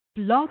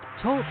Blog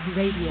Talk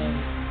Radio.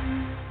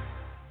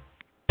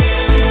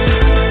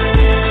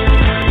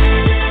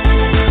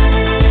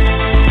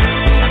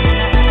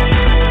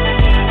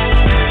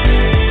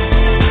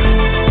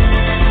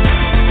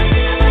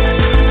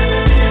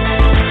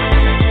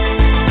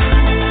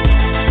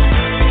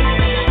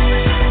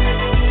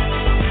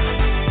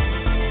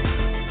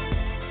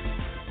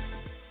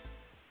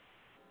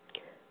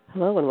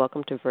 Hello and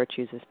welcome to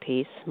Virtues of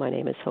Peace. My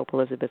name is Hope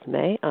Elizabeth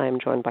May. I am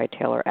joined by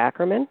Taylor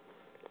Ackerman.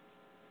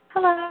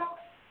 Hello.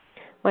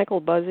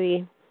 Michael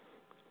Buzzy.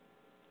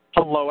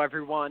 Hello,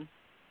 everyone.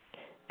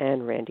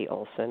 And Randy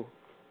Olson.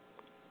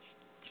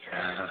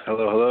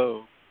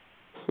 Hello.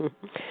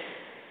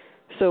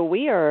 So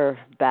we are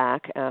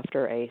back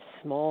after a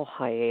small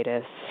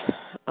hiatus,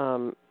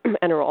 and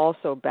are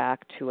also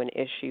back to an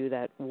issue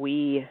that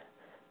we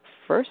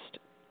first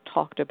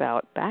talked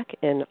about back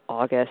in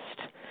August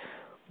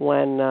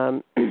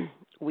when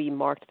we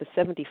marked the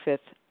 75th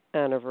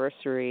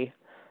anniversary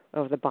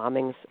of the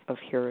bombings of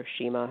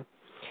Hiroshima.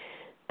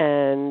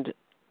 And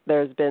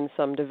there's been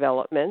some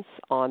developments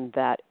on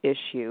that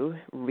issue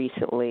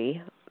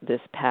recently, this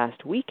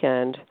past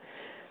weekend,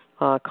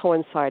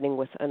 coinciding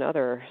with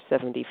another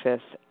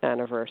 75th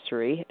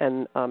anniversary.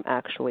 And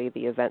actually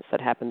the events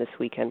that happened this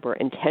weekend were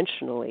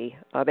intentionally,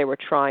 they were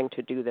trying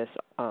to do this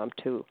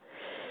to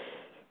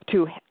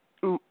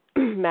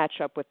match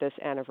up with this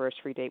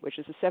anniversary date, which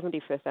is the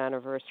 75th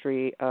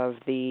anniversary of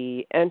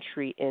the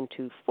entry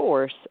into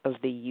force of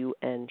the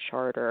UN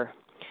Charter.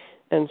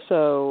 And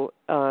so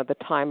the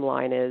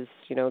timeline is,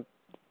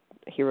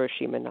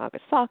 Hiroshima and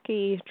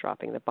Nagasaki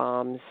dropping the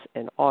bombs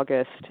in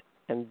August,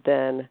 and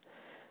then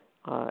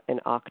in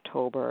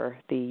October,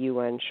 the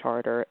UN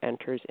Charter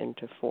enters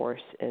into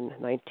force in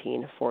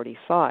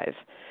 1945.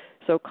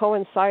 So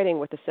coinciding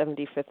with the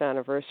 75th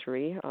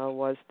anniversary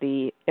was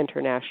the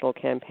international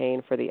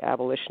campaign for the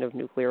abolition of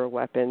nuclear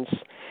weapons,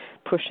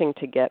 pushing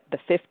to get the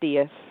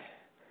 50th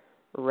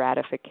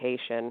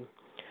ratification,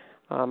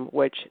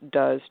 which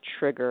does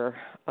trigger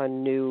a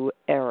new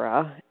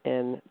era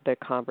in the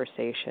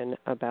conversation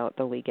about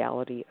the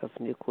legality of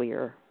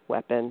nuclear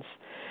weapons.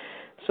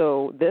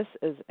 So this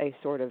is a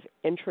sort of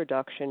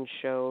introduction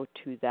show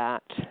to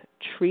that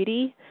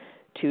treaty,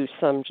 to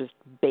some just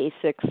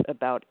basics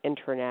about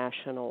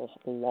international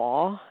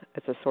law.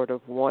 It's a sort of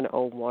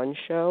 101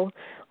 show.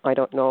 I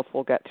don't know if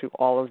we'll get through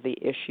all of the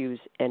issues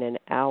in an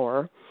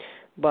hour,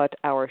 but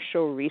our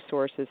show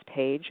resources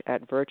page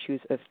at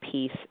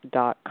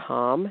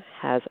virtuesofpeace.com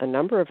has a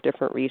number of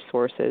different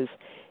resources,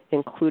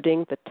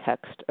 including the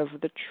text of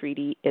the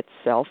treaty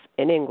itself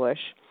in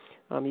English.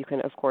 You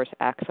can, of course,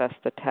 access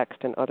the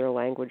text in other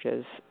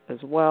languages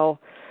as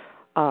well.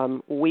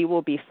 We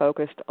will be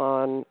focused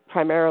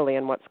primarily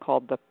on what's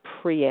called the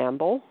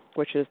preamble,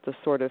 which is the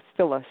sort of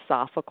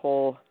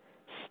philosophical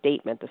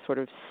statement, the sort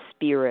of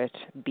spirit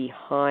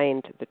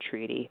behind the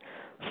treaty.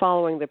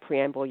 Following the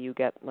preamble, you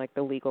get like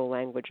the legal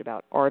language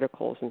about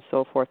articles and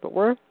so forth, but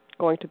we're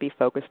going to be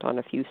focused on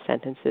a few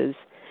sentences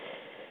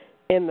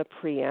in the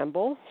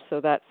preamble, so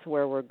that's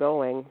where we're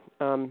going.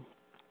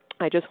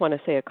 I just want to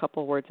say a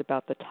couple words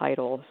about the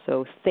title.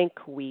 So, think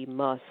we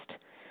must.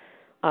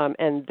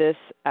 And this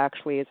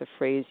actually is a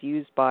phrase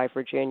used by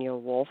Virginia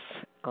Woolf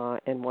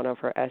in one of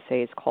her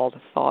essays called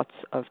Thoughts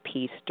of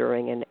Peace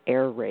During an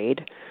Air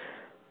Raid.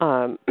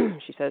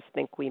 She says,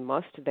 think we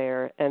must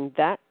there. And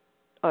that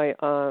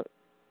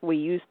we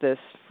use this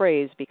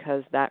phrase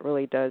because that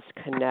really does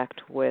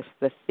connect with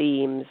the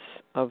themes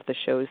of the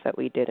shows that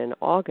we did in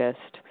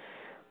August,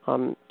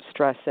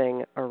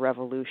 stressing a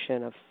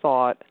revolution of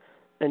thought,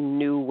 a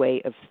new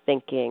way of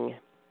thinking,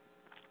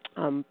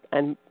 and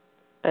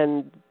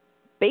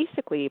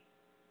basically,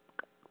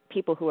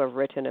 people who have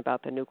written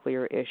about the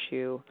nuclear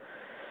issue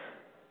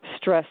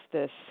stress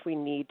this: we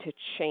need to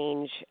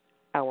change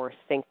our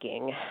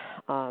thinking.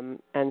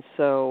 And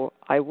so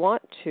I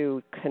want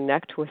to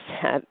connect with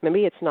that.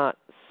 Maybe it's not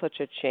such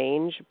a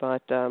change,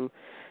 but on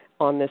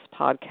this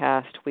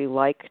podcast, we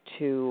like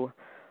to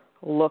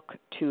look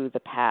to the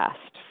past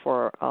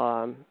for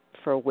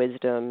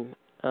wisdom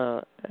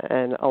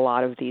and a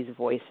lot of these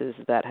voices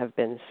that have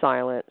been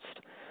silenced,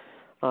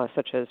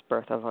 such as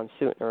Bertha von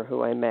Suttner,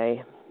 who I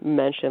may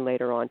mention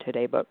later on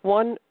today, but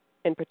one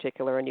in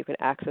particular, and you can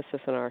access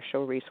this on our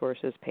show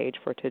resources page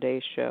for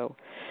today's show.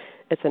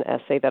 It's an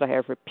essay that I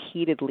have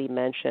repeatedly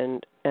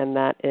mentioned, and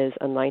that is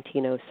a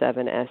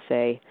 1907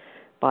 essay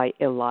by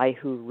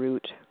Elihu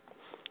Root,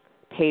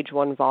 page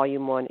 1,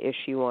 volume 1,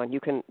 issue 1. You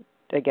can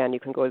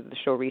go to the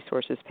show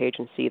resources page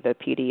and see the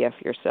PDF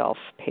yourself,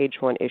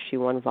 page 1,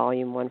 issue 1,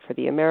 volume 1 for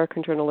the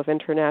American Journal of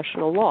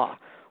International Law.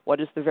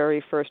 What is the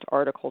very first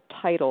article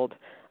titled,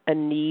 A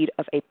Need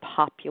of a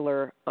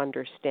Popular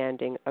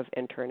Understanding of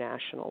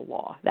International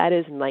Law? That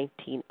is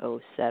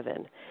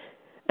 1907.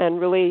 And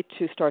really,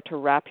 to start to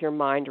wrap your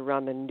mind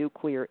around the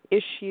nuclear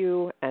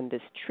issue and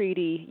this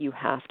treaty, you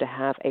have to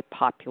have a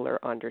popular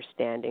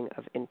understanding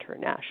of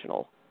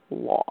international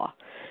law.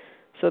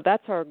 So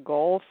that's our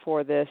goal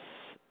for this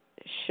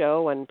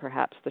show and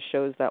perhaps the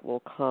shows that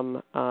will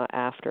come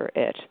after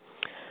it.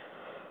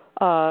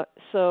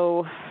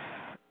 So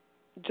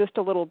just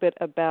a little bit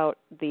about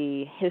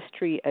the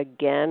history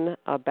again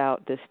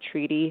about this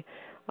treaty.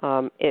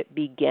 It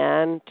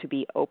began to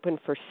be open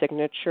for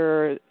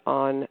signature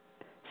on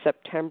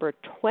September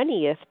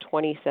 20th,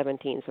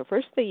 2017. So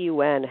first the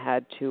UN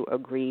had to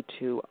agree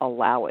to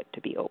allow it to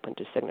be open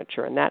to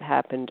signature, and that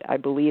happened, I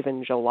believe,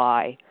 in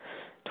July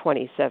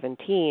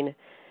 2017.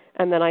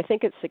 And then I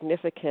think it's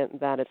significant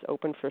that it's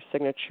open for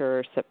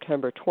signature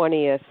September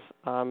 20th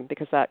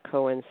because that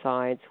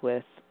coincides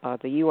with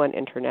the UN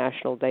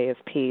International Day of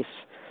Peace,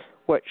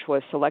 which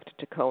was selected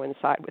to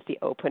coincide with the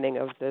opening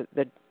of the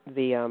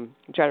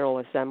General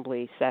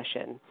Assembly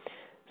session.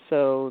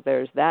 So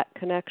there's that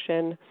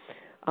connection.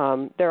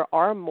 There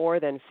are more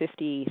than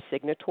 50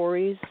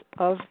 signatories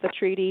of the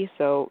treaty,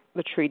 so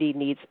the treaty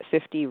needs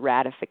 50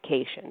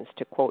 ratifications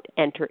to, quote,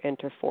 enter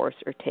into force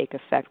or take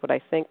effect. But I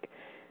think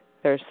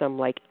there's some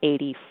like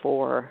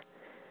 84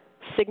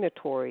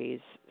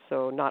 signatories,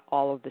 so not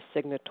all of the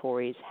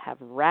signatories have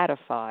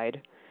ratified,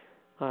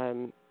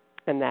 and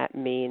that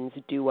means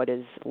do what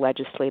is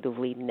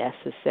legislatively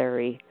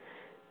necessary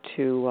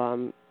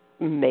to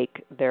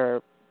make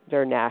their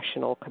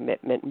national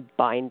commitment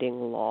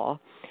binding law.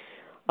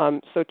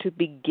 So to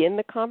begin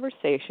the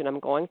conversation, I'm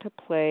going to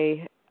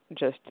play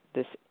just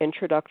this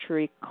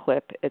introductory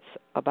clip. It's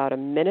about a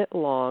minute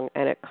long,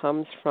 and it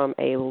comes from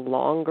a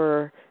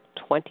longer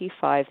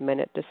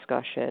 25-minute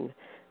discussion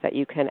that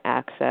you can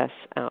access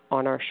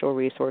on our show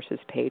resources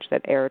page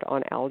that aired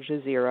on Al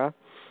Jazeera.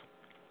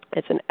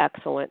 It's an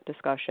excellent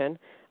discussion,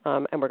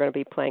 and we're going to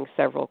be playing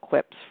several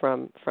clips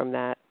from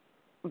that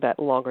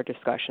longer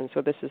discussion.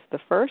 So this is the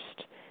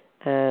first,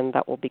 and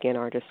that will begin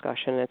our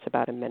discussion. It's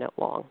about a minute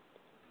long.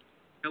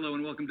 Hello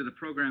and welcome to the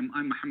program.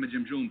 I'm Mohammed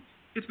Jamjoom.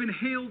 It's been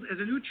hailed as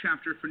a new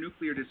chapter for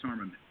nuclear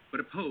disarmament, but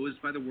opposed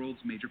by the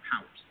world's major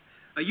powers.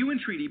 A UN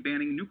treaty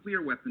banning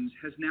nuclear weapons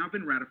has now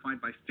been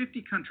ratified by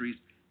 50 countries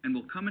and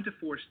will come into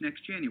force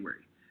next January.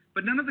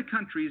 But none of the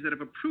countries that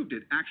have approved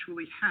it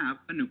actually have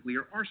a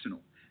nuclear arsenal,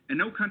 and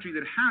no country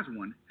that has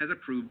one has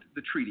approved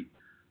the treaty.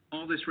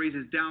 All this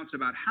raises doubts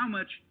about how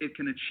much it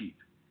can achieve.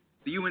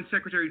 The UN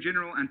Secretary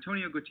General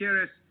Antonio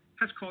Guterres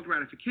has called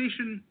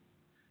ratification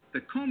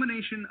the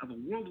culmination of a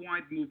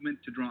worldwide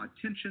movement to draw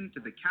attention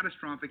to the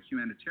catastrophic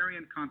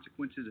humanitarian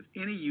consequences of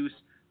any use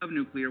of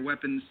nuclear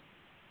weapons.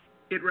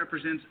 It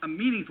represents a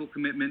meaningful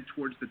commitment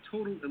towards the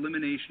total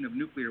elimination of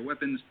nuclear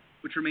weapons,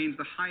 which remains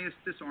the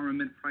highest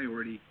disarmament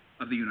priority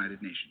of the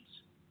United Nations.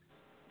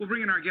 We'll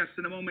bring in our guests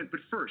in a moment, but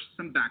first,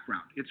 some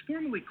background. It's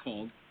formally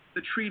called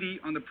the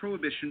Treaty on the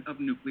Prohibition of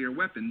Nuclear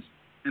Weapons,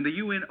 and the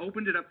UN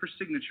opened it up for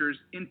signatures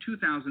in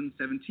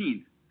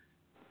 2017.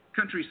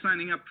 Countries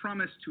signing up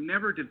promised to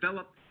never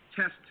develop,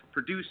 test,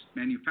 produce,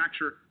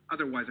 manufacture,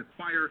 otherwise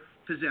acquire,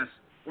 possess,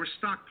 or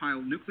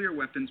stockpile nuclear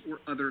weapons or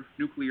other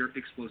nuclear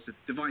explosive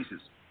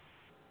devices.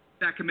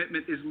 That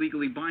commitment is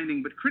legally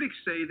binding, but critics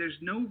say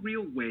there's no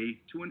real way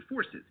to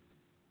enforce it.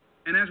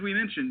 And as we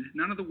mentioned,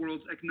 none of the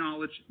world's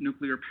acknowledged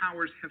nuclear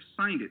powers have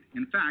signed it.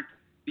 In fact,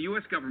 the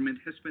U.S. government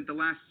has spent the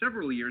last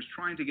several years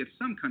trying to get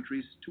some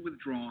countries to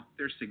withdraw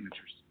their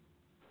signatures.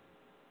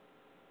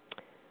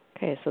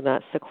 Okay, so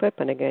that's the clip,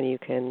 and again, you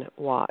can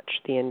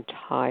watch the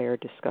entire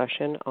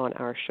discussion on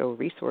our show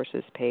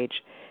resources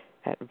page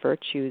at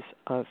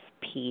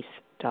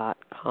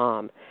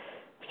virtuesofpeace.com.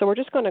 So we're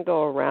just going to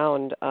go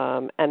around,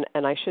 and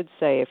I should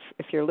say,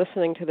 if you're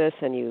listening to this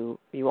and you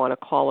want to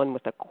call in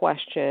with a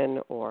question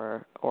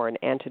or an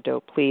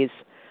antidote, please,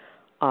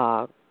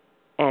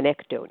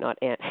 anecdote, not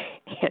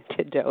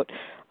antidote,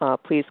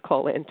 please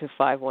call in to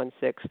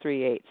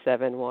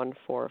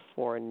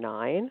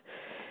 516-387-1449.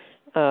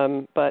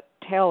 But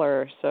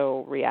Taylor,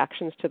 so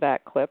reactions to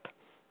that clip?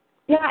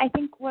 Yeah, I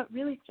think what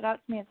really stood out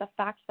to me is the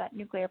fact that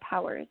nuclear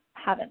powers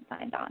haven't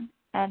signed on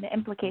and the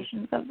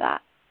implications of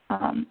that.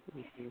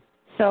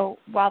 So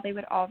while they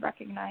would all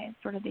recognize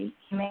sort of the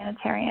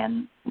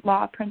humanitarian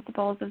law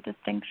principles of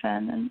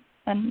distinction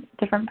and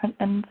different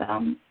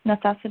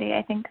necessity,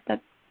 I think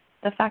that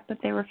the fact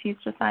that they refuse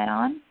to sign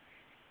on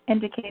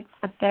indicates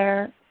that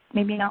they're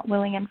maybe not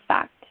willing, in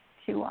fact,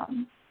 to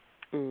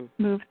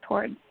move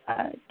towards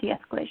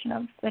de-escalation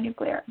of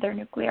their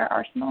nuclear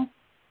arsenal.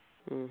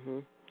 Mm-hmm.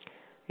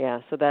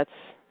 Yeah, so that's,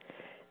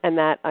 and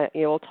that,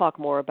 we'll talk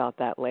more about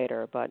that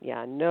later, but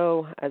yeah,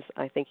 no, as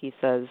I think he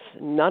says,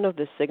 none of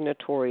the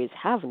signatories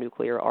have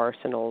nuclear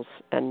arsenals,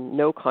 and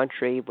no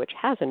country which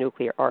has a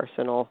nuclear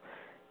arsenal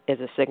is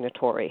a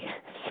signatory.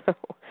 So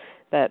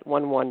that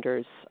one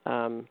wonders,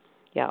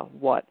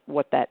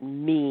 what that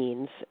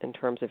means in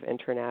terms of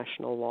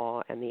international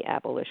law and the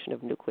abolition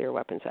of nuclear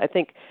weapons. I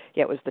think,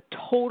 it was the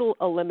total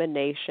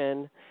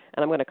elimination, and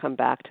I'm going to come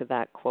back to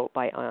that quote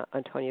by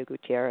Antonio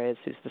Guterres,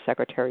 who's the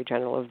Secretary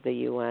General of the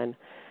UN.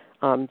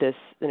 This,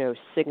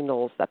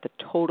 signals that the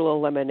total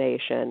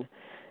elimination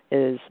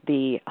is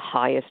the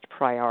highest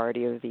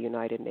priority of the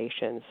United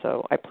Nations.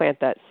 So I plant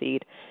that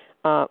seed.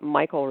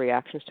 Michael,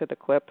 reactions to the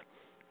clip?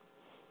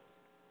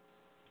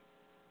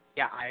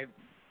 Yeah,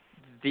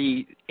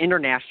 the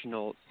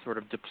international sort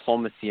of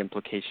diplomacy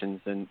implications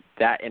and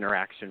that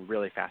interaction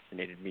really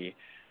fascinated me.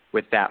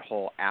 with that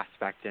whole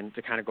aspect. And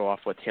to kind of go off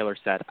what Taylor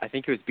said, I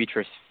think it was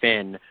Beatrice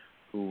Finn,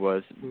 who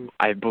was,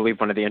 I believe,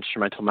 one of the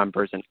instrumental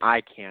members in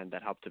ICANN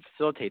that helped to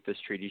facilitate this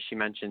treaty. She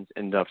mentions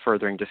in the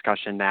furthering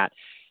discussion that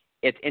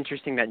it's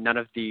interesting that none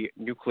of the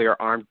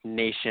nuclear-armed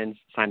nations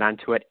signed on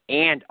to it,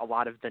 and a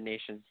lot of the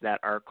nations that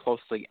are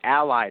closely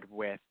allied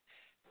with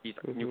these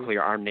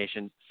nuclear-armed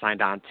nations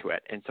signed on to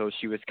it. And so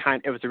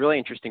it was a really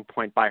interesting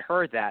point by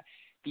her that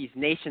these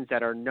nations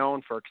that are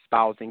known for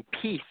espousing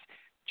peace,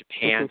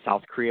 Japan,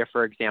 South Korea,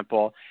 for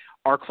example,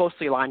 are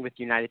closely aligned with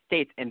the United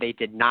States, and they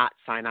did not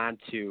sign on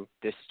to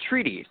this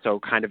treaty. So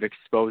kind of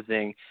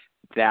exposing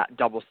that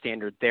double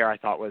standard there, I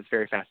thought was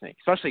very fascinating,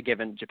 especially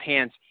given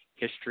Japan's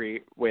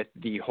history with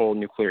the whole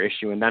nuclear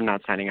issue and them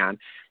not signing on.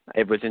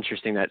 It was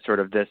interesting that sort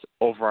of this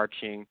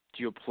overarching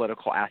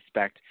geopolitical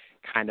aspect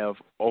kind of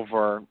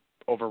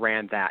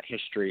overran that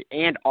history.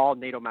 And all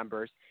NATO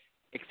members,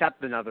 except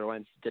the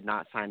Netherlands, did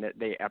not sign it.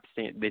 They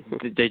abstained.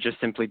 They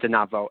just simply did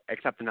not vote,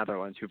 except the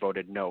Netherlands, who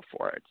voted no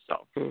for it.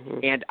 So,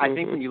 and I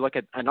think when you look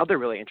at another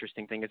really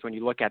interesting thing is when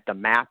you look at the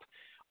map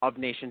of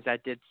nations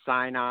that did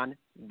sign on,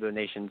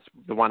 the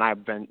one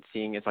I've been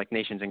seeing is like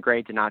nations in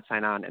gray did not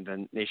sign on, and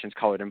then nations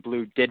colored in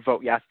blue did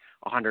vote yes.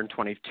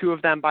 122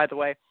 of them, by the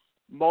way.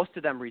 Most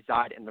of them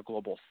reside in the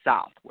global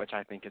south, which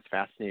I think is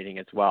fascinating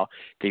as well.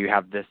 That you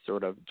have this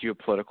sort of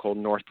geopolitical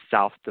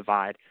north-south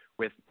divide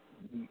with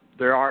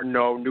there are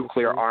no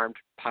nuclear-armed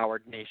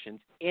powered nations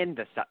in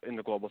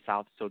the global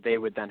south, so they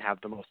would then have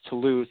the most to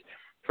lose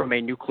from a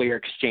nuclear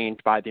exchange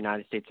by the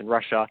United States and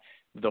Russia,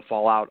 the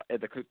fallout,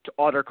 the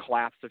utter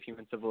collapse of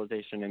human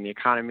civilization and the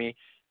economy.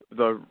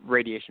 The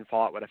radiation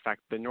fallout would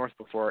affect the north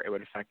before it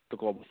would affect the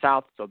global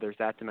south, so there's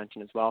that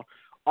dimension as well.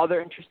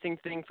 Other interesting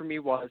thing for me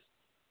was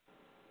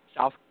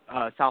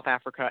South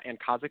Africa and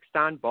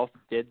Kazakhstan both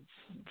did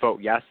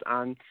vote yes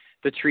on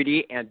the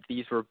treaty, and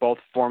these were both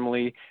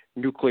formerly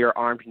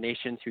nuclear-armed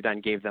nations who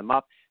then gave them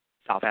up,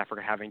 South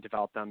Africa having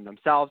developed them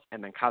themselves,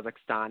 and then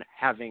Kazakhstan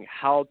having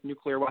held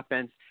nuclear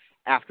weapons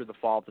after the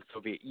fall of the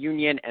Soviet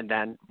Union and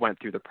then went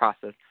through the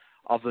process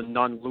of the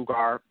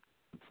non-Lugar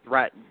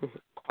threat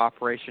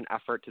cooperation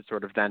effort to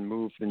sort of then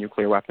move the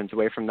nuclear weapons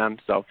away from them.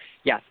 So,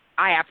 yes,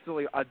 I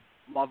absolutely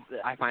love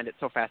it. I find it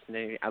so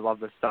fascinating. I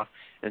love this stuff.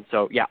 And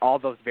so, yeah, all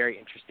those very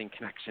interesting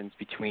connections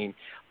between,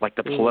 like,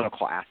 the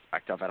political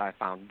aspect of it I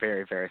found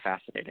very, very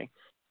fascinating.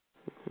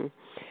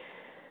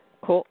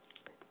 Cool.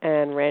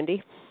 And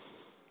Randy?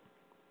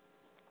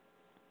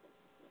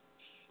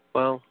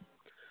 Well,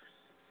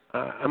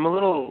 I'm a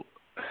little,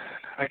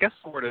 I guess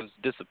the word is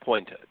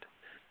disappointed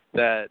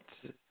that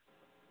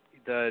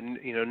the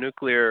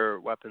nuclear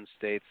weapon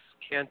states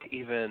can't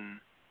even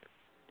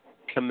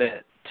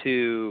commit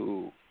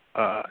to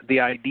the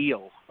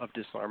ideal of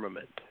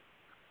disarmament,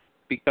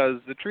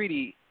 because the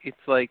treaty, it's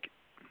like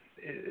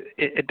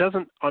it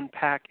doesn't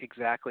unpack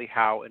exactly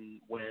how and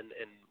when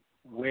and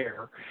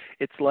where.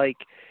 It's like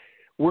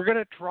we're going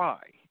to try,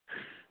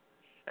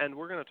 and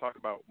we're going to talk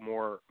about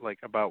more like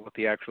about what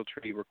the actual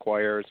treaty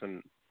requires,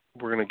 and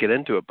we're going to get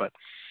into it. But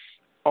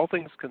all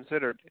things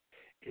considered,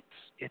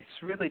 it's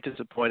really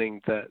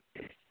disappointing that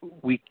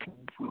we've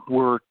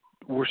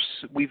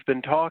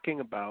been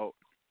talking about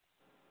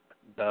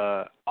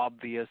the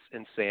obvious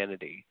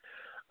insanity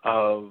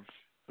of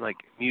like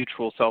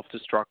mutual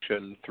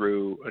self-destruction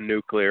through a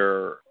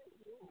nuclear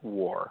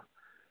war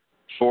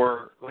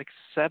for like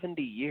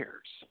 70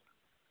 years,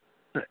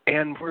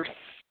 and we're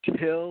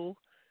still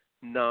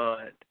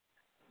not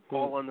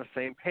all on the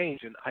same page.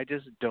 And I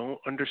just don't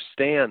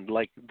understand.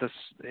 Like this,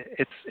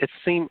 it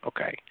seems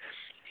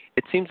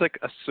like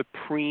a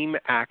supreme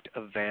act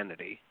of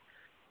vanity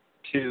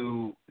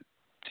to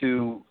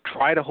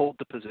try to hold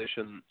the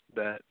position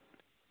that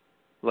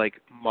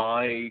like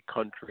my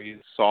country's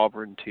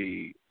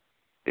sovereignty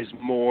is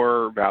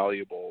more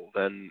valuable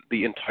than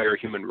the entire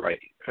human race.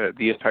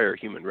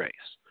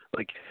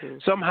 Like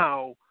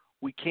somehow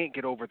we can't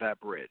get over that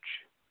bridge,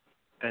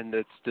 and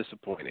it's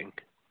disappointing.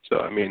 So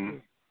I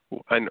mean,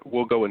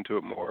 we'll go into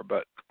it more,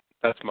 but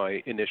that's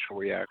my initial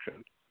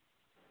reaction.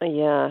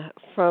 Yeah,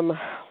 from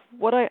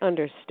what I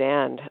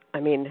understand, I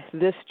mean,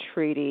 this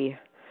treaty,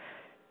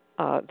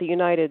 the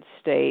United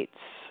States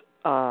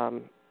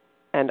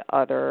and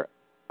other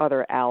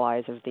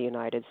allies of the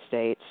United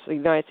States. The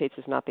United States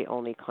is not the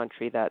only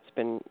country that's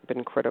been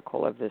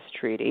critical of this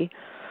treaty.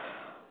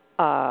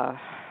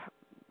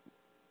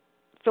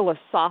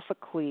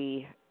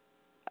 Philosophically,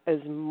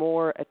 is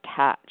more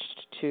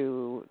attached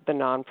to the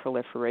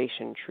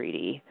non-proliferation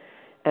treaty,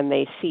 and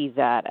they see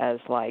that as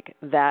like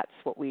that's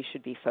what we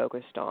should be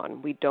focused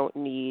on. We don't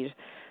need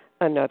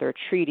another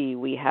treaty.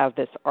 We have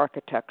this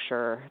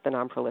architecture, the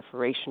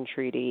non-proliferation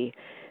treaty,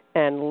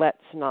 and let's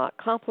not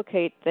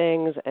complicate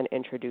things and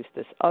introduce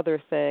this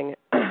other thing.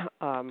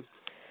 And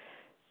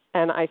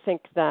I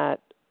think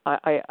that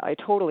I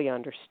totally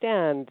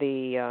understand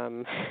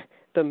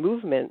the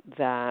movement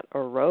that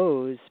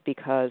arose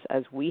because,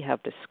 as we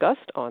have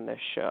discussed on this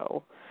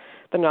show,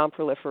 the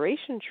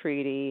non-proliferation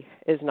treaty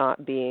is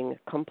not being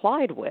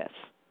complied with.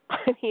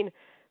 I mean,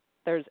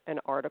 there's an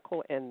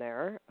article in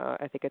there,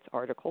 I think it's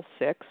Article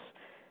 6,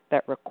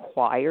 that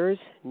requires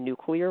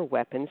nuclear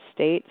weapon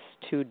states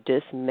to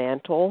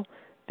dismantle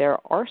their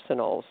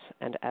arsenals.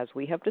 And as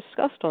we have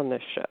discussed on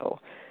this show,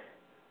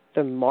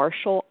 the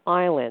Marshall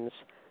Islands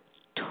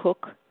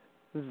took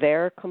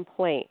their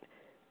complaint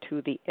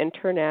to the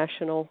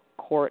International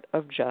Court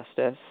of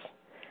Justice.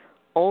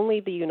 Only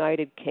the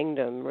United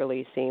Kingdom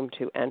really seemed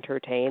to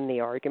entertain the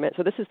argument.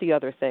 So this is the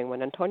other thing.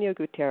 When Antonio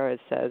Guterres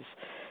says,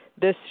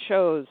 this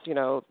shows,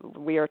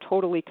 we are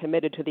totally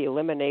committed to the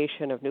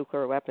elimination of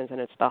nuclear weapons and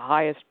it's the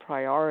highest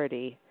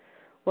priority.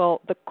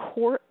 Well, the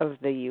court of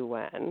the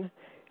UN,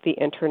 the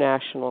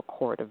International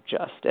Court of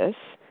Justice,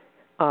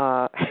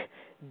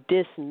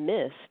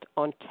 dismissed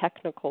on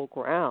technical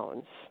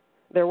grounds.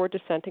 There were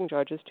dissenting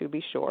judges, to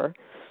be sure,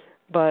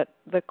 but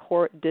the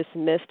court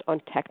dismissed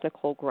on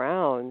technical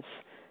grounds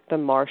the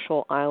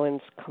Marshall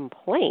Islands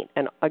complaint.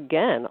 And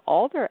again,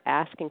 all they're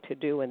asking to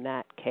do in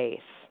that case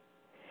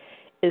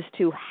is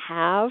to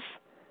have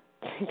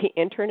the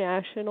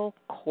International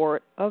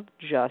Court of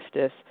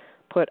Justice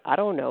put,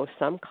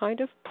 some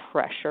kind of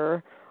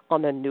pressure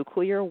on the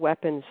nuclear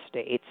weapon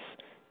states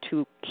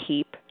to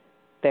keep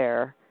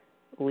their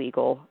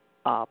legal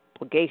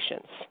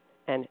obligations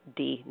and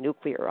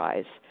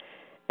denuclearize.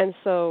 And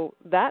so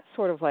that's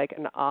sort of like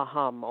an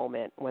aha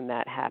moment when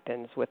that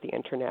happens with the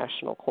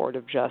International Court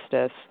of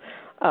Justice.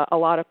 A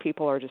lot of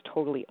people are just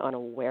totally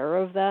unaware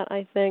of that,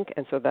 I think,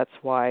 and so that's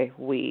why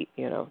we,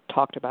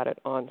 talked about it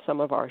on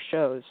some of our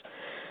shows.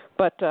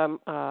 But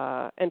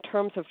in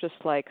terms of just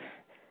like,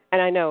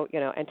 and I know,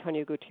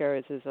 Antonio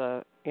Guterres is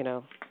a,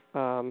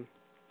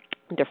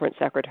 different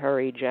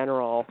Secretary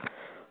General,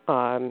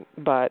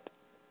 but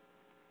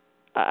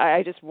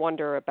I just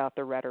wonder about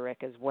the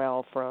rhetoric as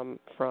well from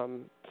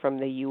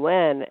the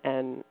UN,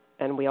 and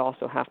we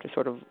also have to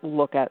sort of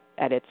look at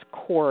its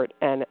court,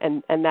 and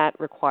that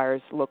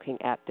requires looking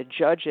at the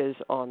judges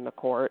on the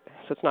court.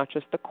 So it's not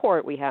just the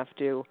court. We have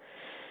to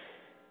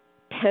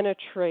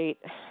penetrate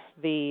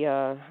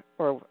the,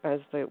 or as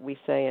we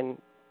say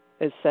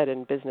is said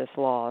in business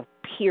law,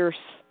 pierce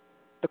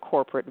the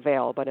corporate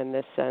veil. But in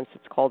this sense,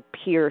 it's called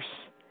pierce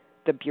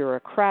the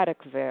bureaucratic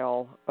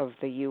veil of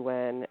the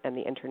UN and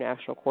the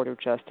International Court of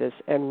Justice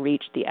and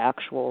reach the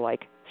actual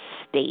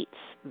states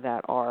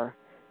that are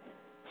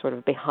sort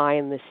of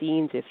behind the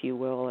scenes, if you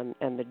will,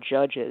 and the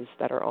judges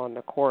that are on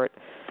the court.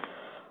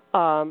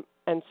 And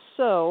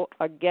so,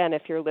 again,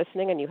 if you're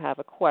listening and you have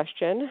a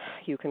question,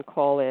 you can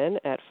call in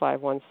at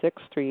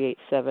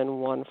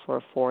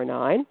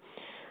 516-387-1449.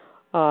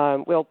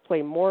 We'll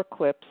play more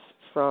clips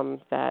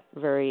from that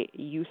very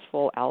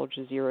useful Al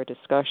Jazeera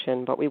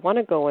discussion, but we want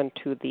to go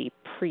into the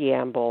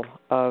preamble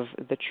of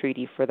the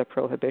Treaty for the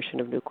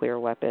Prohibition of Nuclear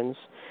Weapons,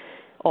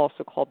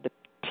 also called the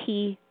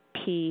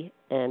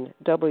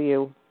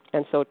TPNW.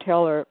 And so,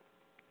 Taylor,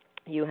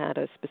 you had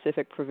a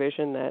specific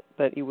provision that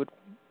you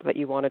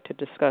wanted to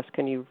discuss.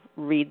 Can you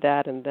read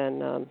that and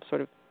then sort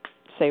of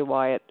say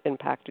why it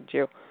impacted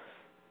you?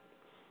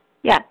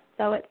 Yes.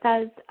 So it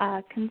says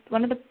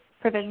one of the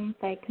provisions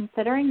say,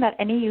 considering that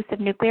any use of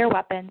nuclear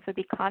weapons would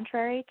be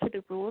contrary to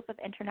the rules of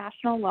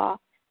international law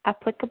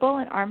applicable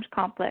in armed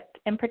conflict,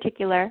 in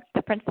particular,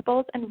 the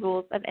principles and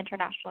rules of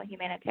international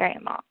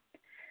humanitarian law.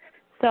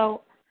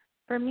 So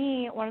for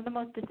me, one of the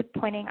most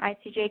disappointing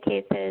ICJ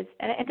cases,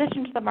 in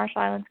addition to the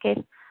Marshall Islands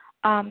case,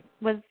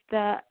 was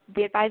the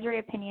advisory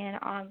opinion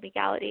on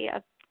legality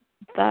of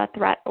the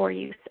threat or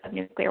use of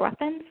nuclear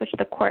weapons, which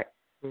the court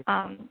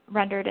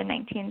rendered in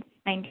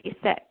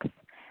 1996.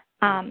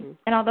 And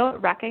although it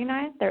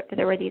recognized that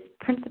there were these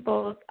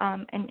principles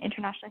in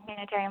international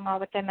humanitarian law,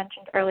 which I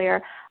mentioned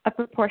earlier, of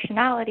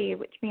proportionality,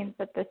 which means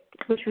that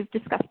which we've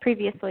discussed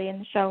previously in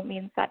the show,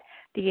 means that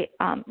the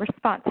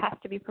response has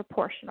to be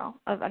proportional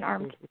of an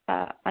armed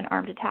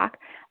attack.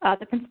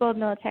 The principle of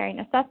military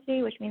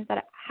necessity, which means that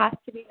it has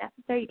to be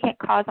necessary. You can't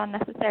cause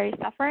unnecessary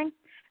suffering.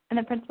 And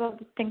the principle of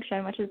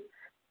distinction, which is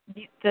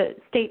the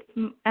states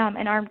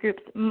and armed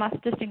groups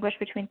must distinguish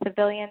between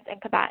civilians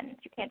and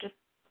combatants. You can't just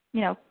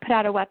put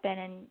out a weapon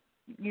and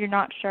you're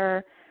not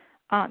sure,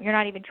 you're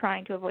not even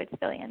trying to avoid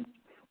civilians.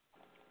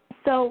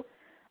 So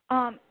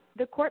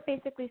the court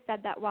basically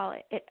said that while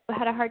it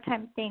had a hard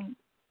time seeing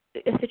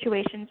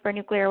situations where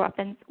nuclear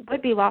weapons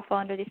would be lawful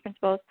under these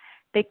principles,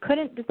 they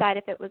couldn't decide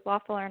if it was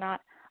lawful or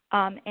not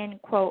in,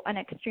 quote, an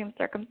extreme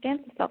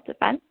circumstance of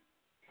self-defense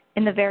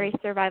in which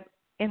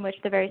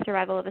the very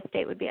survival of a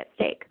state would be at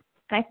stake.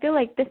 And I feel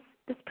like this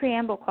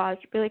preamble clause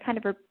really kind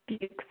of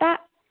rebukes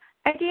that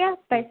idea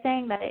by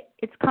saying that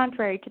it's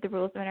contrary to the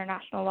rules of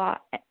international law,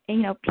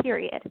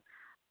 period.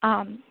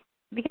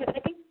 Because I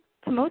think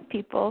to most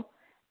people,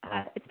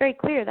 it's very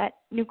clear that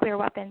nuclear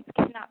weapons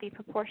cannot be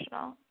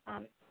proportional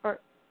or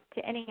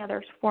to any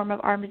other form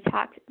of armed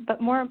attack, but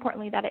more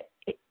importantly that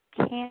it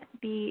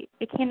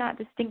cannot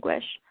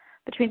distinguish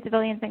between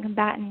civilians and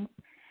combatants.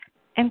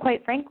 And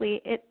quite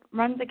frankly, it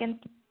runs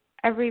against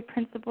every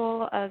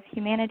principle of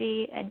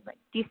humanity and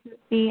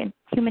decency and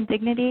human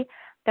dignity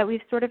that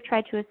we've sort of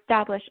tried to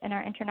establish in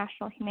our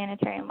international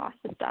humanitarian law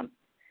system.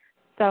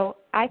 So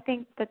I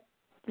think that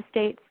the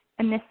states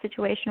in this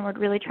situation were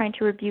really trying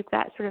to rebuke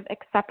that sort of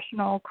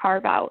exceptional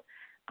carve-out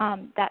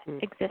that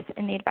exists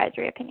in the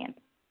advisory opinion.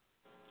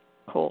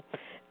 Cool.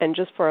 And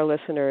just for our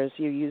listeners,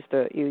 you use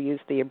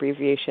the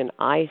abbreviation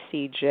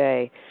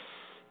ICJ.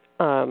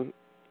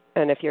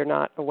 And if you're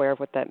not aware of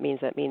what that means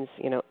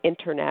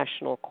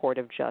International Court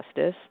of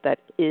Justice. That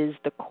is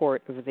the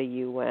court of the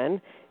UN.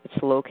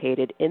 It's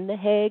located in The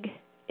Hague,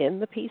 in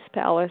the Peace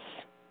Palace,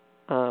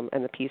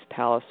 and the Peace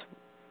Palace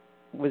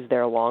was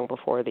there long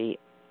before the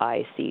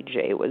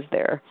ICJ was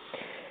there.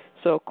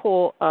 So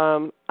cool.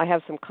 I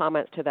have some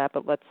comments to that,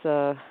 but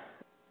let's,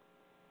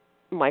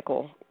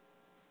 Michael.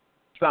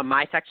 About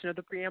my section of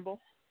the preamble?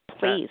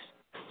 Please.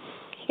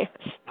 Yes.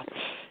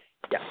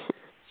 Yeah.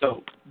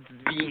 So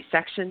the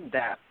section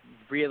that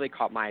really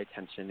caught my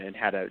attention and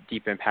had a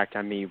deep impact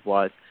on me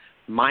was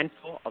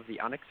mindful of the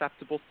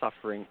unacceptable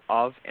suffering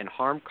of and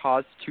harm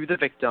caused to the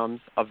victims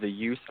of the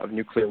use of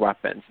nuclear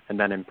weapons. And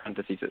then in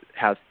parentheses it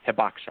has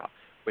hibakusha,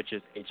 which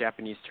is a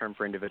Japanese term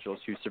for individuals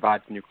who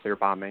survived nuclear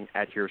bombing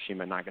at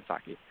Hiroshima and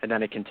Nagasaki. And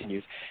then it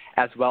continues,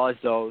 as well as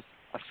those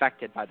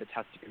affected by the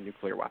testing of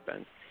nuclear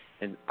weapons.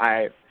 And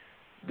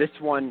this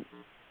one,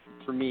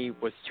 for me,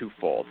 was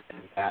twofold.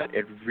 That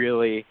it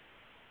really,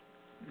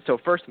 so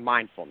first,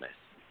 mindfulness.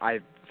 I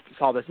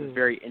saw this as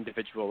very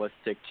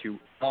individualistic to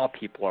all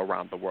people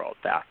around the world,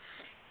 that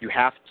you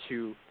have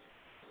to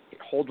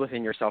hold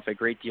within yourself a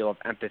great deal of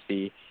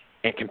empathy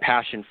and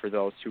compassion for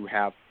those who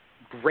have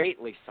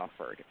greatly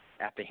suffered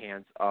at the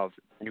hands of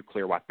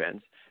nuclear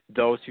weapons,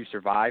 those who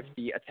survived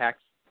the attacks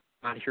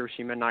on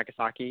Hiroshima and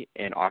Nagasaki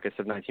in August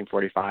of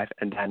 1945,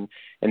 and then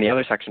in the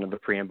other section of the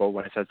preamble,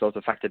 when it says those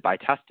affected by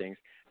testings,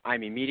 my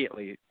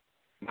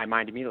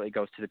mind immediately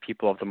goes to the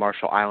people of the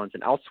Marshall Islands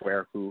and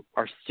elsewhere who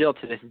are still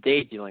to this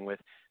day dealing with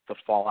the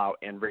fallout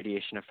and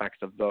radiation effects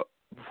of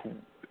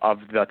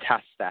the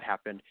tests that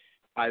happened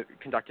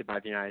conducted by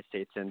the United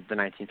States in the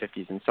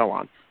 1950s and so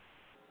on.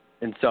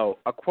 And so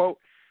a quote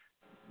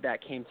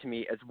that came to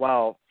me as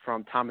well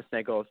from Thomas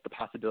Nagel's The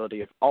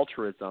Possibility of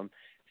Altruism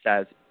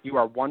says, "You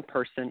are one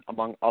person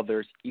among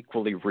others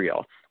equally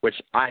real,"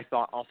 which I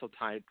thought also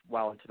tied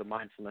well into the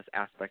mindfulness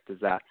aspect, is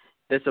that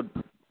this,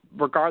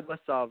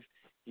 regardless of,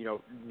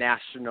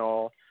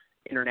 national,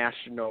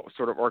 international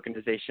sort of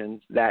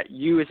organizations, that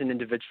you as an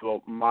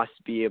individual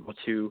must be able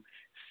to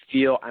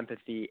feel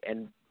empathy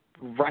and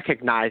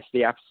recognize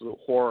the absolute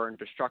horror and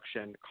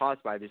destruction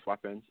caused by these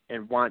weapons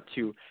and want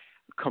to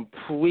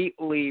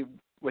completely,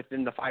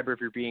 within the fiber of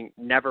your being,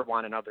 never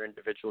want another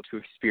individual to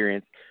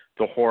experience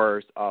the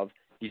horrors of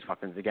these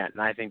weapons again.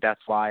 And I think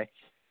that's why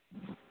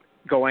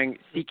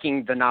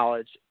seeking the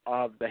knowledge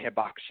of the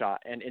hibakusha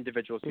and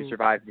individuals who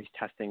survived these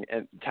testings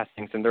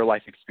and their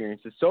life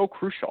experience is so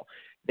crucial.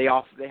 They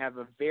have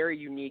a very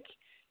unique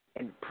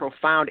and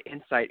profound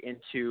insight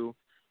into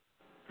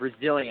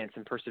resilience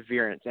and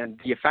perseverance and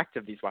the effect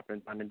of these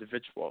weapons on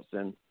individuals.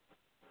 And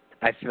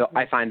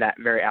I find that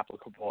very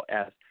applicable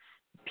as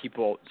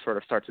people sort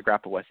of start to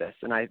grapple with this.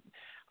 And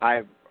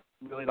I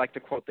really like the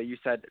quote that you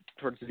said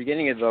towards the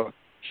beginning of the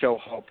show,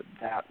 Hope,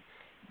 that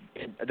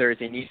there is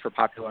a need for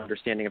popular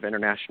understanding of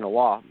international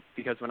law,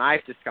 because when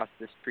I've discussed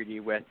this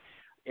treaty with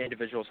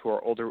individuals who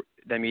are older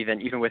than me,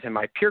 than even within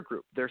my peer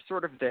group, there's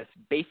sort of this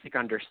basic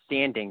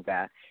understanding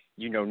that,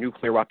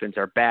 nuclear weapons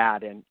are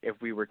bad, and if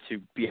we were to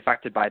be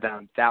affected by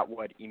them, that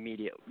would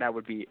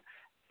be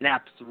an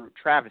absolute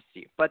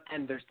travesty. But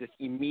then there's this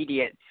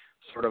immediate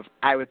sort of,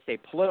 I would say,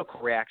 political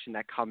reaction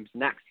that comes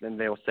next, and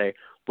they'll say,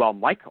 well,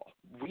 Michael,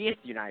 we as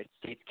the United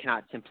States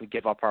cannot simply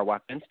give up our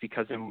weapons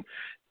because in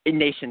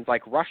nations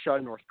like Russia,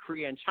 North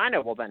Korea, and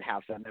China will then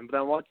have them. And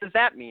then what does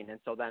that mean? And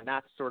so then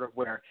that's sort of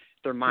where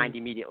their mind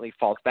immediately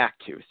falls back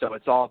to. So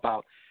it's all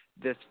about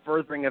this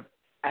furthering of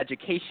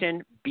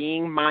education,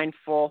 being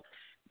mindful,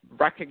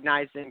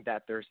 recognizing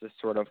that there's this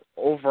sort of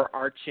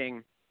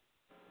overarching,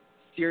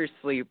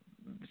 seriously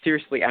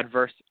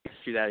adverse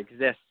issue that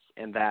exists,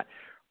 and that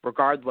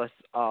regardless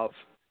of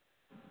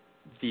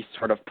the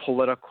sort of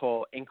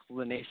political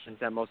inclinations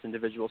that most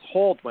individuals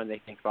hold when they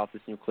think about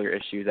this nuclear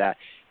issue, that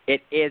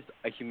it is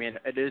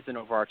an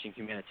overarching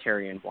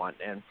humanitarian one,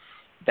 and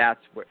that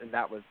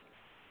was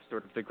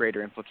sort of the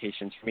greater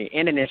implications for me,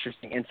 and an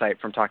interesting insight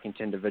from talking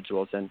to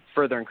individuals, and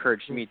further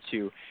encouraged me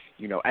to,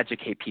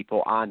 educate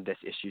people on this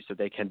issue so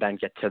they can then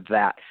get to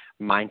that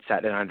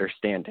mindset and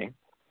understanding.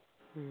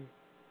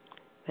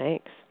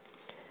 Thanks.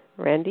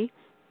 Randy?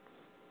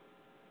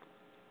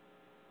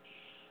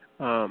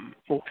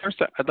 Well,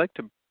 first, I'd like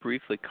to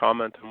briefly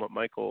comment on what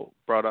Michael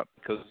brought up,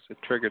 because it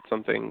triggered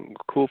something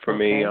cool for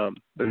me, and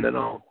then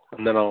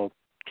I'll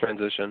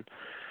transition.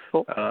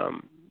 Cool.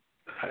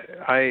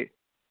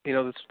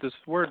 This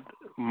word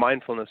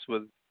mindfulness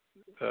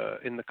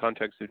in the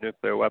context of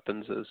nuclear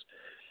weapons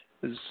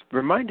is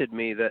reminded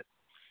me that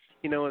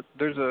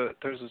there's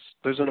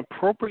an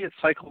appropriate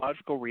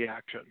psychological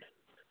reaction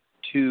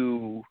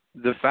to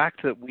the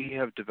fact that we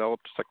have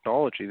developed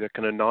technology that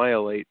can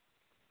annihilate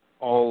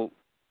all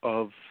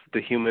of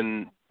the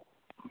human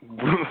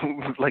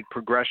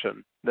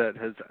progression that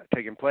has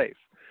taken place.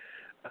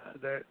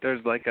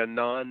 there's like a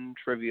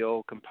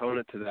non-trivial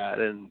component to that,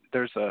 and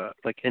there's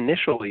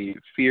initially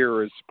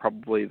fear is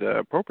probably the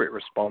appropriate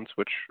response,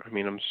 which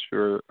I'm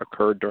sure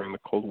occurred during the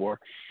Cold War,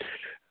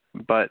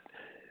 but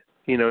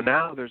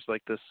now there's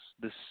like this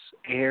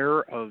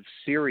air of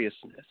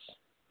seriousness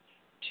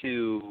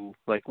to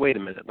wait a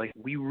minute,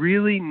 we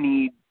really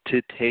need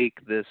to take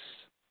this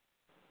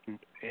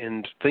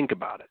and think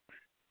about it.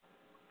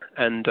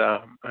 And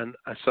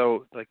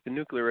so the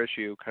nuclear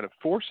issue kind of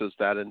forces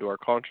that into our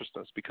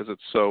consciousness because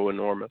it's so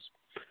enormous.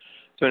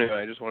 So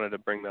anyway, I just wanted to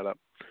bring that up.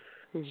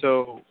 Mm-hmm.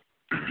 So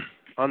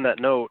on that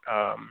note,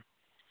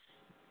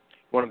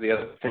 one of the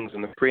other things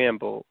in the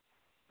preamble,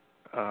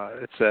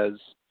 it says,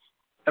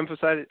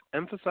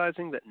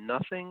 emphasizing that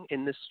nothing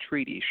in this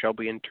treaty shall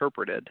be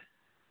interpreted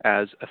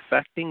as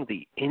affecting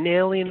the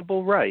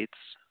inalienable rights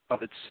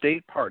of its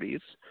state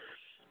parties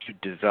to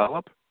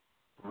develop,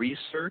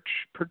 research,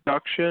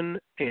 production,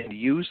 and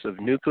use of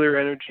nuclear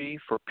energy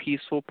for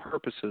peaceful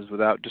purposes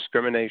without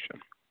discrimination.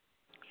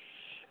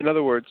 In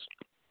other words,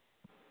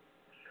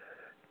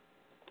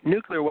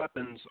 nuclear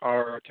weapons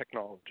are a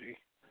technology.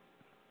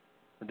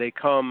 They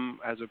come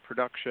as a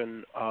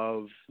production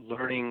of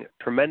learning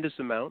a tremendous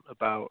amount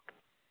about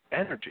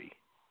energy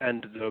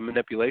and the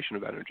manipulation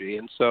of energy.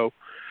 And so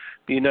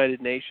the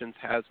United Nations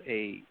has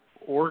a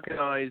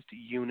organized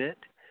unit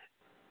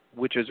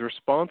which is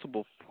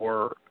responsible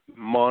for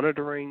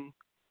monitoring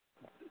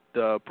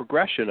the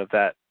progression of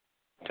that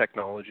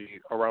technology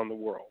around the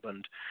world.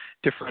 And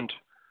different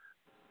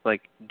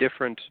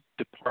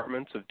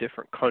departments of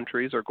different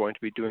countries are going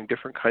to be doing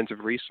different kinds of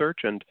research.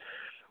 And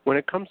when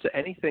it comes to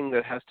anything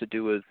that has to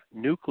do with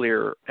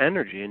nuclear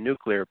energy and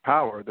nuclear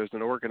power, there's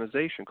an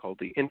organization called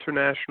the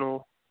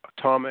International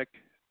Atomic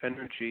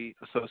Energy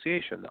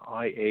Association, the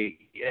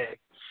IAEA.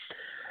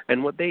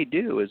 And what they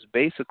do is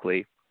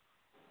basically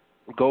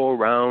go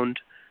around,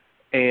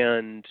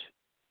 and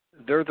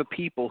they're the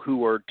people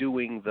who are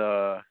doing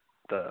the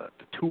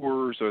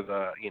tours,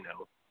 or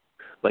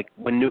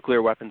when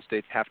nuclear weapon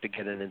states have to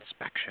get an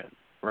inspection,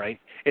 right?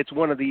 It's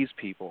one of these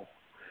people.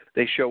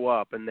 They show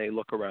up and they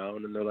look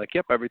around and they're like,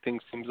 yep, everything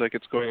seems like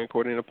it's going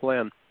according to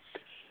plan.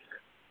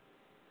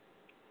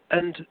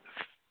 And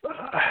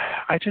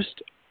I guess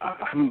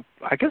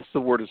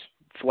the word is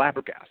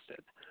flabbergasted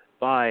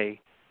by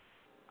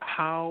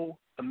how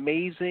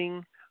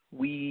amazing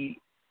we,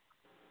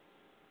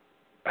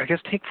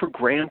 take for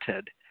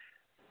granted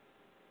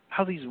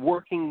how these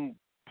working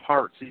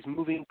parts, these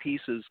moving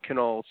pieces can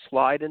all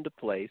slide into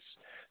place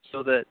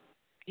so that,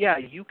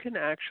 you can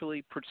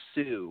actually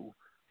pursue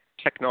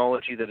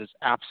technology that is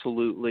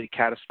absolutely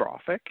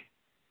catastrophic.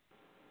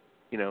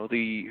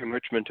 The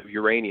enrichment of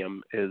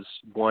uranium is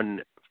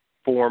one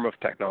form of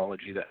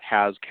technology that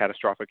has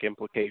catastrophic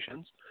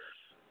implications.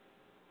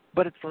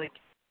 But it's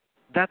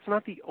that's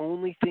not the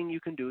only thing you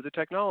can do with the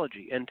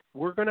technology. And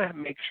we're going to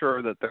make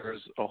sure that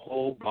there's a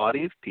whole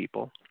body of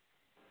people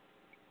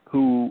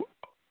who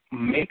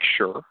make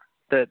sure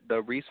that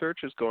the research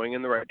is going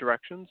in the right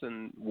directions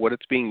and what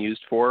it's being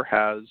used for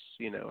has,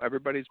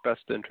 everybody's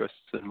best interests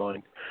in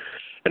mind.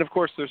 And of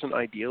course, there's an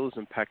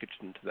idealism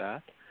packaged into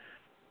that.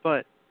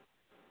 But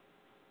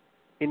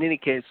in any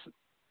case,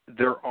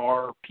 there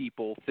are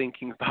people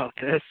thinking about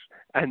this,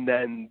 and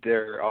then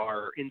there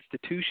are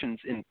institutions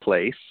in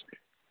place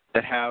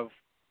that have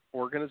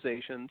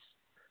organizations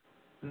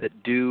that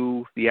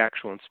do the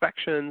actual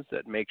inspections,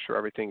 that make sure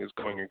everything is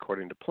going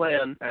according to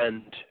plan,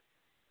 and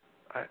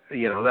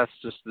that's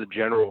just the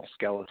general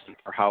skeleton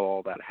for how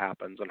all that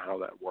happens and how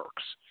that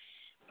works.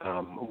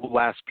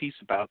 Last piece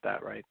about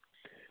that, right?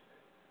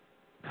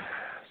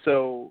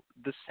 So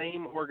the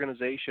same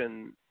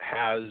organization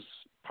has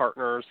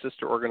partner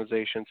sister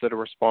organizations that are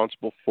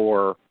responsible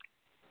for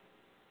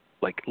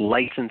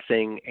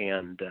licensing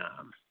and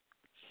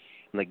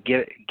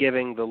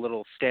giving the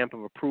little stamp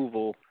of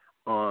approval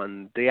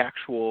on the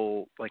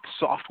actual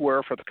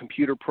software for the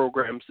computer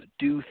programs that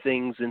do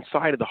things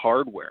inside of the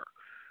hardware,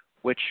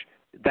 which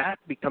that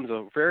becomes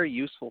a very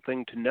useful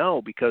thing to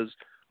know because,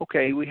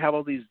 we have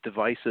all these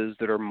devices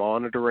that are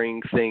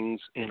monitoring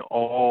things in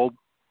all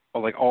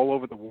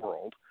over the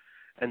world,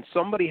 and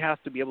somebody has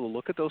to be able to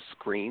look at those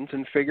screens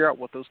and figure out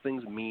what those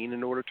things mean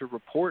in order to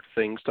report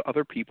things to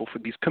other people for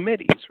these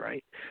committees,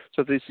 right?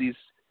 So there's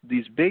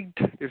these big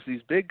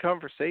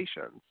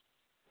conversations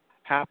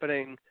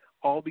happening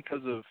all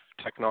because of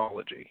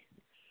technology,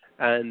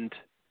 and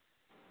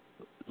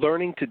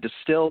learning to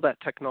distill that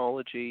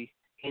technology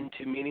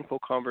into meaningful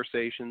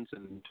conversations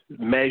and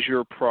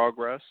measure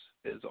progress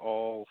is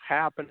all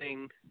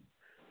happening.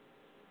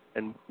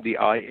 And the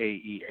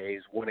IAEA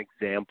is one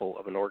example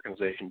of an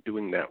organization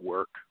doing that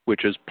work,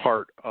 which is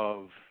part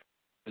of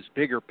this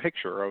bigger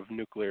picture of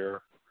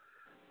nuclear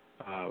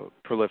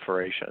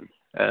proliferation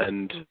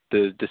and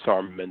the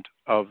disarmament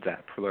of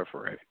that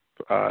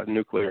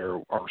nuclear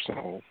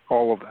arsenal,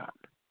 all of that.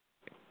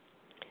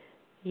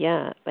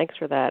 Yeah, thanks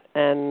for that.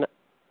 And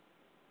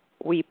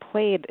we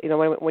played,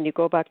 when you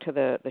go back to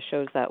the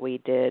shows that we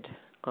did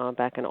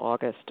back in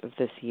August of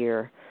this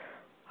year,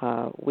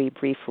 we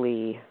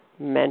briefly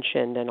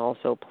mentioned and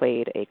also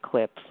played a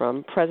clip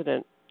from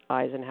President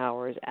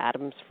Eisenhower's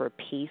Atoms for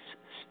Peace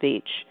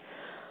speech.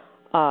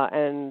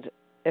 And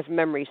if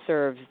memory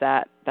serves,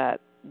 that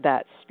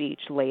speech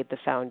laid the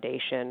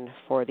foundation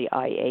for the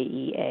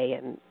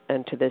IAEA,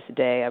 and to this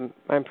day,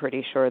 I'm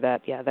pretty sure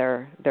that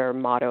their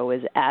motto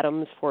is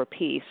Atoms for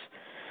Peace.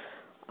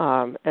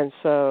 And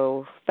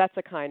so that's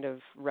a kind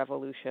of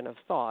revolution of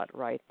thought,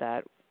 right?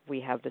 That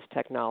we have this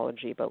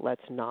technology, but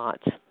let's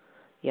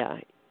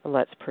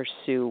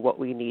pursue what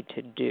we need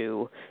to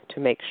do to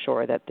make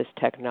sure that this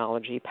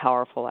technology,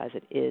 powerful as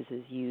it is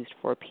used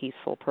for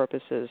peaceful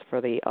purposes, for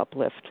the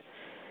uplift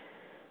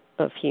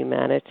of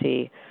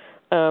humanity.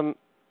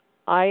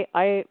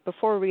 I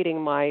before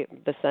reading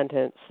the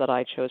sentence that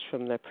I chose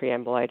from the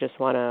preamble, I just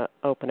want to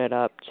open it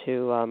up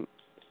to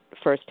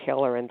first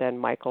Taylor and then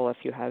Michael, if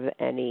you have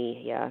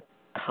any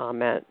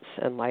comments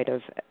in light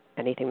of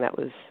anything that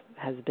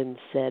has been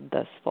said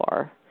thus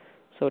far.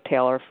 So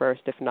Taylor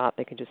first. If not,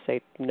 they can just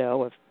say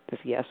no. If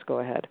yes, go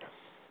ahead.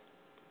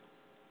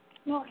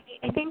 Well,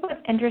 I think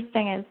what's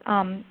interesting is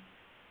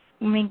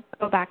when we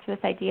go back to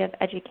this idea of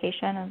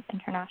education and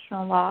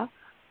international law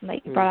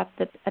that you brought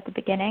up at the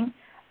beginning,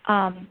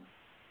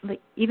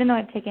 even though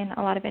I've taken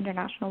a lot of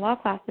international law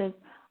classes,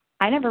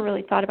 I never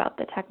really thought about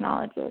the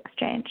technology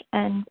exchange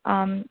and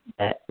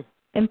the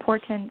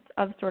importance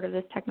of sort of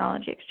this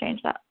technology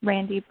exchange that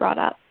Randy brought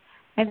up.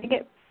 I think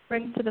it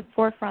brings to the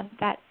forefront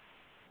that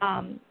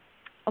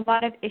a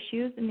lot of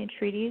issues in the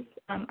treaties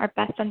are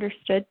best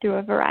understood through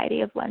a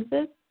variety of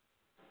lenses.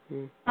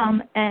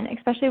 And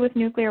especially with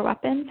nuclear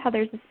weapons, how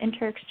there's this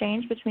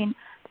inter-exchange between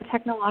the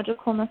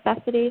technological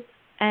necessity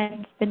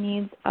and the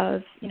needs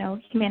of,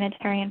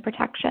 humanitarian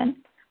protection.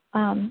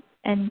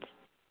 And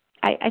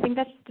I think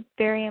that's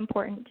very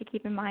important to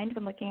keep in mind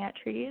when looking at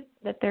treaties,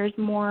 that there's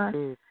more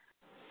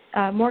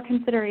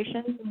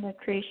considerations in the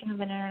creation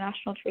of an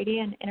international treaty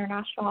and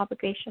international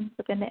obligations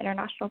within the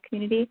international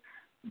community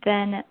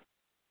than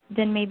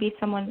maybe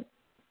someone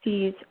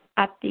sees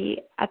in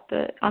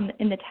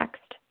the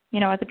text,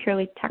 as a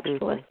purely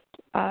textualist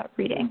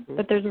reading.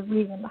 But there's a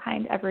reason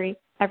behind every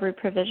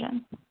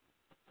provision.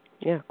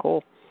 Yeah,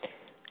 cool.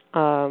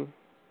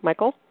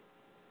 Michael?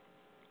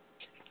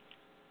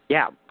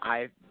 Yeah,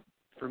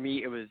 for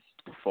me, it was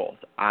twofold.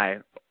 I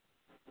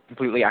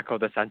completely echo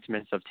the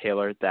sentiments of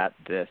Taylor that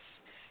this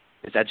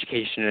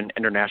education in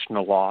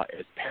international law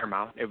is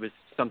paramount. It was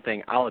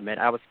something, I'll admit,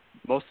 I was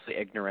mostly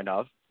ignorant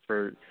of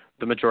for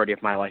the majority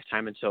of my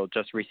lifetime until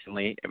just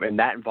recently, and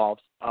that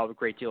involves a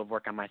great deal of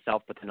work on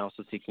myself, but then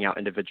also seeking out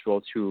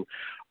individuals who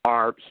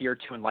are here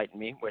to enlighten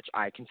me, which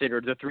I consider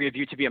the three of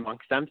you to be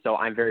amongst them, so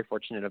I'm very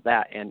fortunate of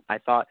that. And I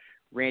thought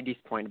Randy's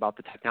point about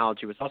the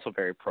technology was also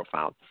very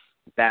profound,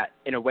 that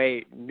in a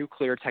way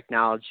nuclear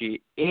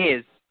technology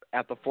is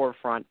at the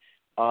forefront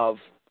of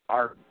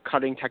our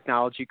cutting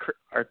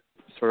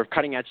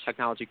edge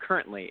technology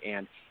currently,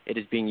 and it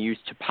is being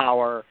used to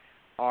power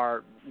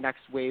our next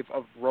wave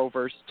of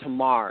rovers to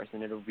Mars,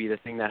 and it'll be the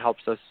thing that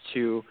helps us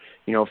to,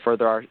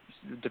 further our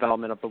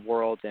development of the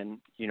world and,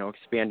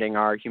 expanding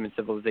our human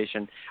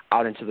civilization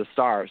out into the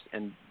stars,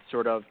 and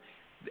sort of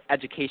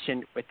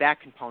education with that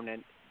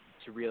component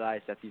to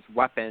realize that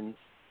weapons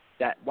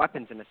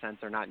in a sense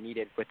are not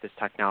needed with this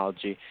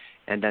technology,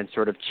 and then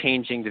sort of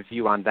changing the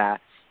view on that,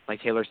 like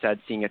Taylor said,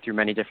 seeing it through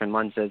many different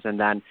lenses, and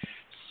then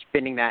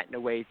spinning that in a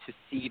way to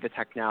see the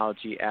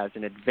technology as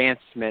an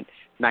advancement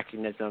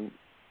mechanism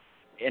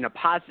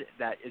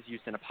that is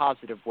used in a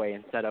positive way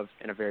instead of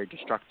in a very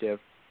destructive,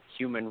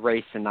 human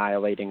race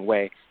annihilating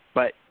way,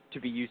 but to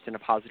be used in a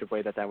positive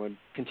way that would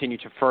continue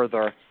to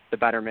further the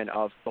betterment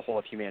of the whole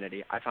of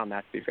humanity. I found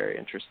that to be very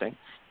interesting.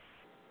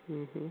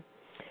 Mm-hmm.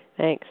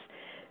 Thanks.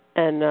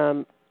 And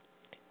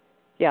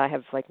I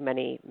have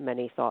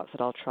many thoughts that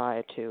I'll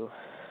try to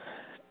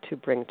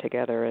bring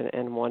together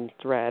in one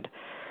thread.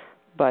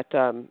 But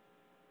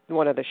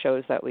one of the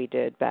shows that we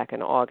did back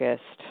in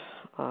August,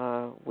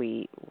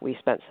 we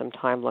spent some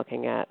time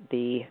looking at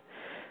the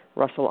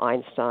Russell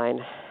Einstein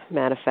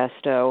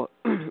Manifesto.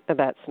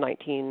 That's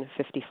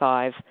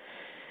 1955,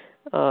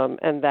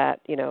 and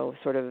that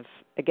sort of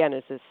again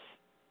is this.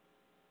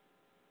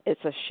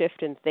 It's a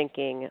shift in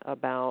thinking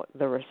about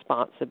the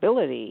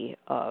responsibility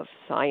of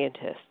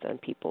scientists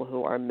and people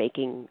who are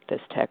making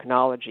this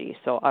technology.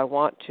 So I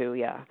want to,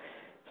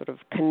 sort of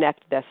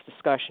connect this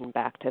discussion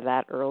back to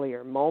that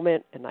earlier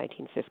moment in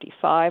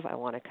 1955. I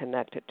want to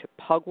connect it to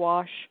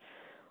Pugwash,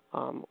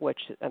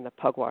 and the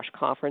Pugwash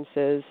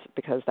conferences,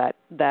 because that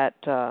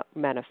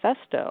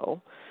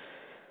manifesto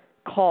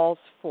calls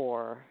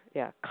for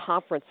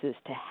conferences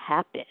to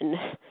happen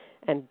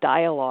and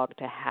dialogue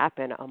to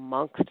happen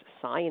amongst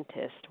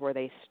scientists where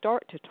they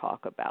start to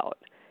talk about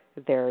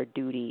their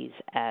duties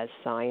as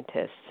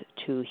scientists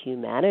to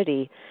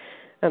humanity.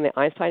 And the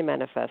Einstein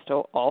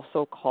Manifesto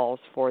also calls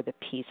for the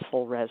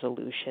peaceful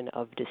resolution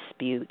of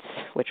disputes,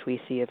 which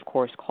we see, of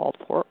course, called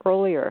for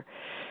earlier.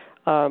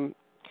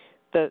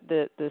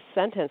 The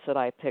sentence that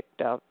I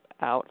picked up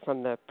out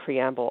from the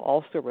preamble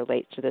also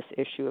relates to this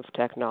issue of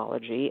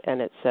technology,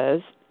 and it says,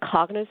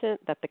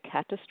 cognizant that the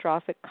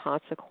catastrophic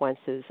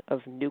consequences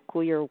of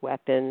nuclear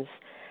weapons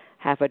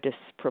have a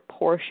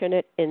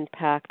disproportionate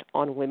impact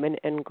on women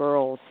and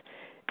girls,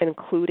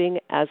 including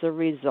as a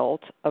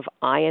result of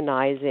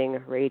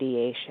ionizing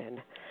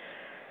radiation.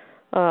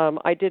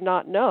 I did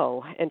not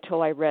know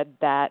until I read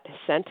that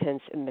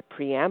sentence in the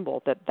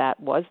preamble that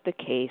was the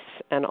case.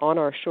 And on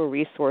our show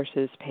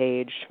resources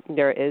page,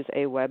 there is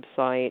a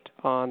website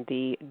on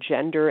the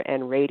Gender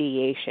and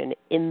Radiation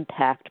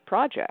Impact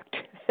Project.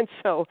 And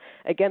so,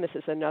 again, this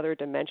is another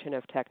dimension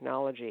of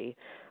technology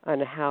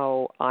on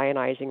how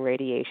ionizing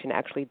radiation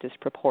actually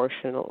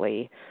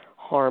disproportionately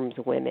harms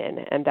women,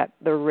 and that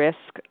the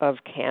risk of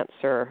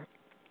cancer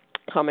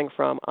coming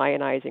from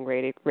ionizing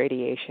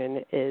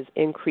radiation is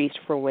increased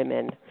for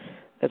women,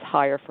 is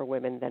higher for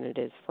women than it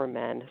is for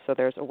men. So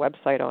there's a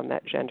website on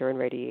that,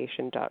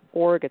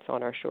 genderandradiation.org. It's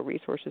on our show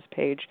resources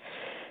page.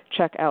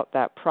 Check out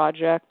that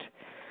project.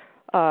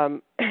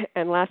 And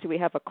lastly, we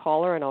have a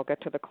caller, and I'll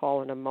get to the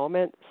call in a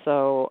moment.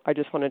 So I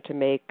just wanted to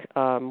make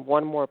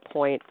one more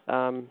point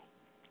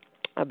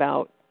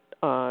about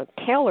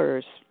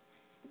Taylor's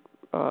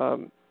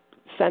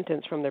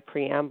sentence from the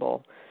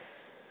preamble,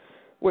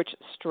 which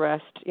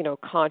stressed,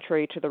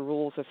 contrary to the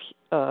rules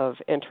of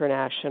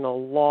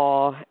international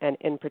law, and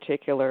in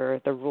particular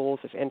the rules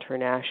of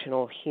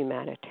international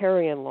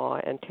humanitarian law.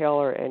 And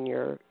Taylor, in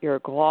your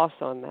gloss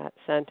on that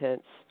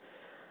sentence,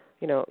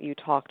 you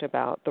talked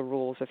about the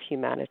rules of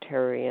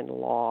humanitarian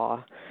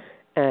law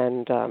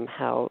and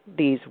how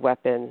these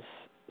weapons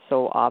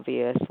so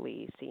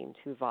obviously seem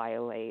to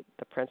violate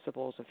the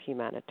principles of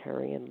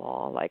humanitarian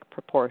law, like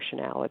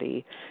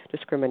proportionality,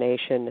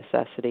 discrimination,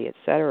 necessity,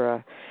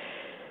 etc.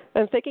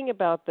 And thinking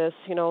about this,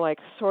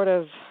 sort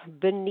of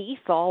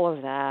beneath all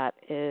of that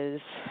is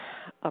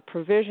a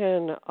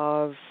provision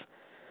of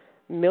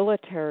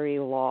military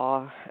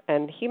law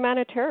and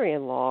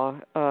humanitarian law,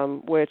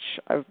 which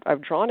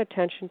I've drawn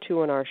attention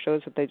to in our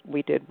shows that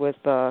we did with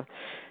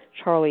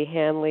Charlie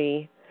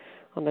Hanley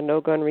on the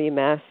No Gun Re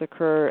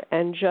massacre,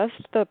 and just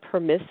the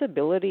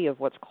permissibility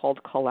of what's called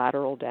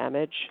collateral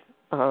damage.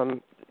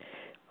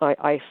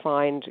 I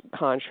find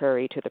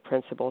contrary to the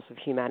principles of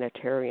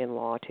humanitarian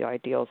law, to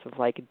ideals of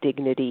like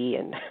dignity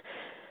and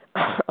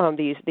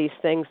these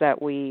things that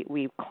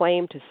we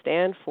claim to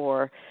stand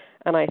for.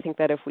 And I think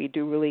that if we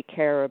do really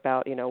care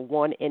about,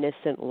 one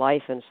innocent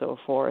life and so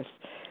forth,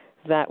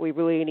 that we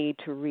really need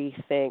to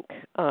rethink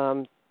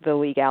the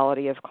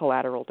legality of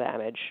collateral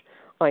damage.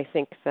 I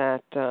think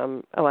that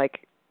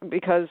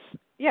because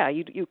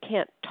you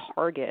can't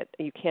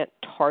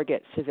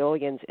target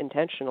civilians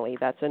intentionally.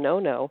 That's a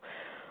no-no.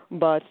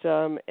 But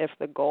if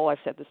the goal, I've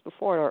said this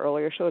before in our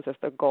earlier shows, if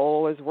the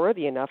goal is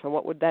worthy enough, and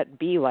what would that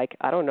be? Like,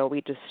 I don't know,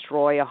 we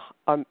destroy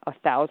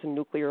 1,000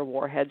 nuclear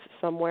warheads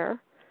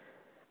somewhere.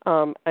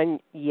 And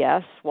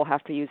yes, we'll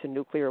have to use a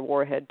nuclear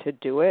warhead to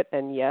do it.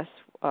 And yes,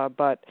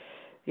 but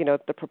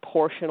the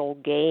proportional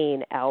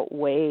gain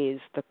outweighs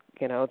the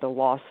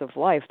loss of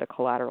life, the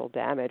collateral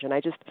damage. And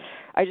I just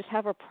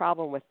have a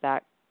problem with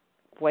that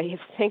way of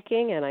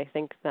thinking. And I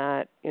think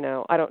that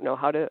I don't know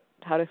how to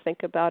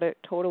think about it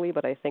totally,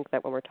 but I think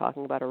that when we're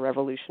talking about a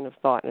revolution of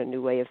thought and a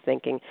new way of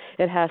thinking,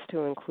 it has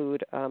to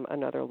include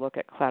another look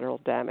at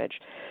collateral damage.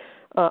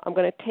 I'm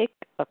going to take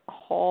a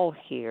call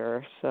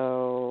here.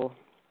 So,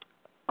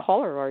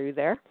 caller, are you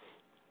there?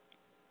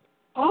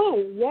 Hi,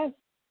 yes,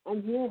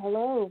 I'm here.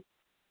 Hello.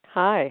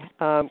 Hi.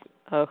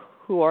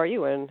 Who are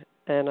you, and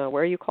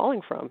where are you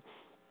calling from?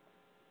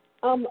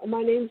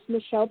 My name's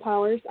Michelle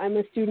Powers. I'm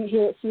a student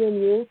here at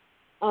CMU.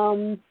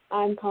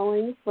 I'm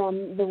calling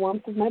from the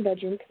warmth of my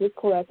bedroom because it's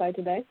cold outside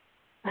today.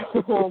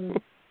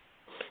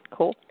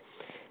 Cool.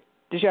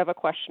 Did you have a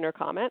question or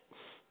comment?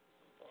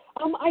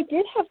 I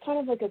did have kind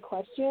of like a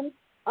question.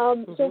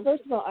 So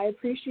first of all, I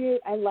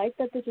like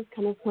that this is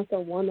kind of like a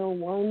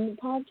 101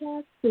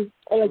 podcast,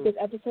 or like this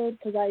episode,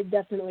 because I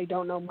definitely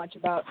don't know much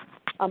about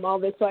all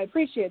this. So I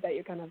appreciate that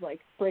you're kind of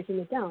like breaking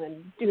it down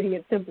and doing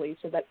it simply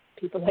so that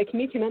people like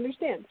me can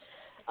understand.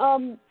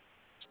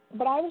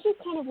 But I was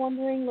just kind of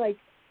wondering, like,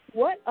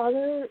 what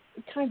other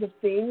kinds of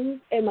things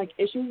and like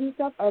issues and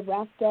stuff are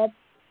wrapped up?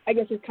 I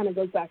guess this kind of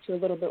goes back to a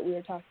little bit we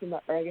were talking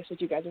about, or I guess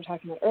what you guys were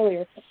talking about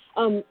earlier,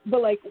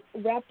 but like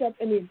wrapped up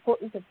in the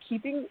importance of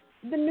keeping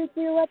the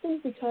nuclear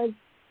weapons, because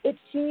it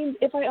seems,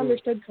 if I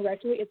understood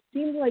correctly, it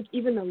seems like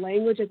even the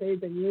language that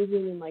they've been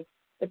using in like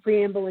the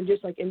preamble and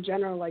just like in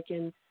general, like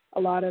in a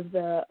lot of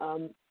the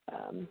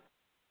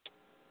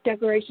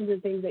declarations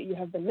and things that you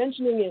have been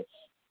mentioning,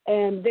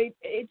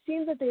 it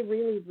seems that they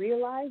really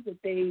realize that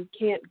they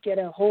can't get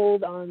a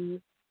hold on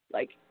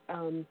like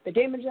the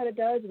damage that it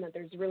does, and that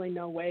there's really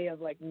no way of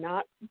like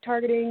not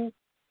targeting,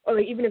 or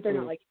like even if they're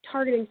not like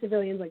targeting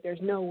civilians, like there's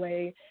no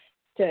way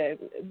to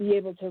be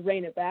able to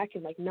rein it back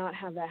and like not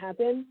have that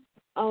happen.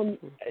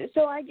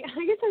 So I guess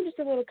I'm just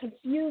a little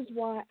confused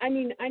why. I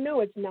mean, I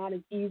know it's not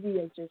as easy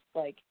as just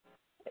like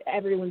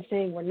everyone's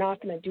saying we're not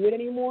going to do it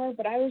anymore,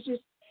 but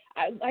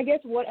I guess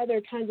what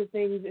other kinds of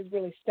things is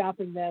really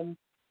stopping them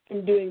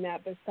from doing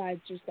that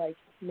besides just like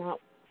not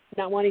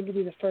wanting to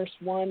be the first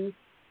one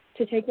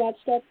to take that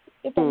step,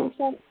 if that makes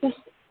sense?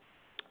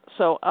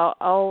 So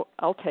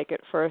I'll take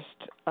it first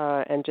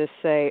and just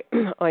say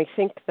I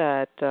think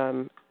that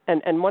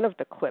and one of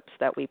the clips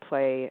that we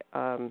play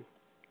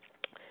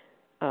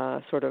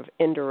sort of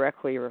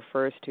indirectly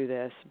refers to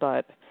this,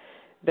 but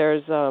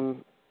there's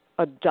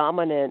a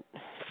dominant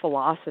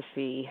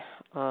philosophy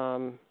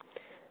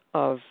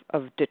of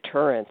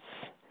deterrence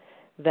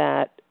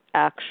that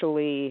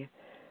actually,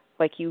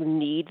 like, you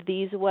need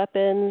these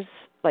weapons.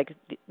 Like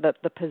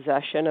the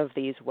possession of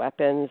these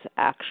weapons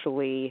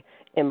actually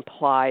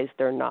implies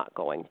they're not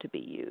going to be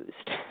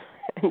used.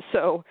 And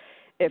so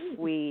if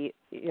we,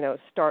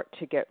 start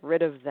to get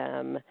rid of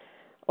them,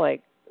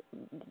 like,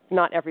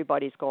 not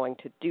everybody's going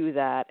to do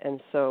that.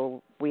 And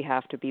so we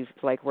have to be,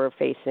 like, we're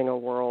facing a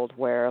world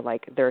where,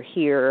 like, they're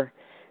here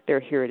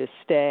to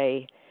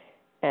stay,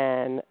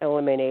 and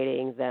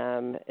eliminating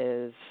them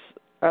is,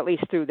 or at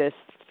least through this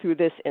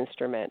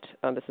instrument,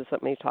 this is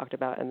something you talked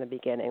about in the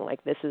beginning,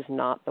 like, this is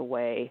not the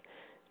way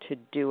to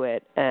do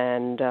it.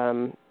 And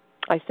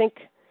I think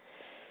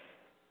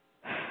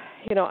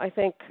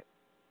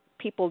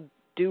people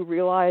do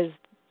realize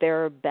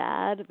they're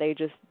bad. They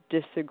just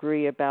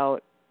disagree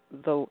about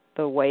the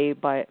way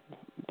by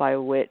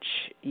which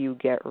you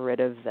get rid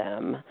of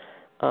them.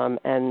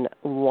 And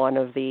one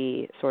of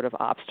the sort of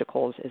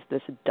obstacles is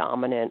this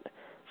dominant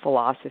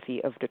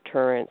philosophy of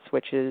deterrence,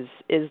 which is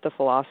the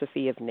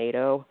philosophy of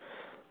NATO.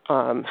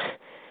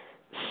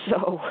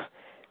 So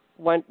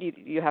when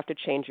you have to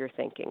change your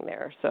thinking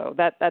there. So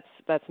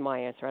that's my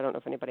answer. I don't know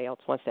if anybody else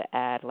wants to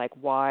add, like,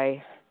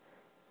 why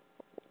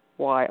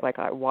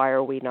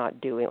are we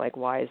not doing, like,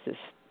 why is this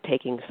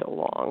taking so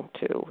long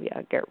to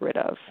get rid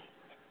of?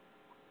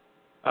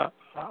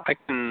 I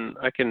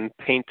can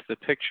paint the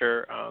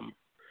picture.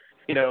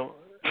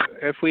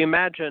 If we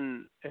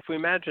imagine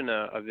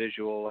a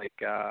visual,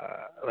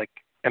 like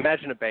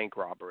imagine a bank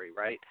robbery,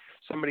 right?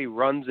 Somebody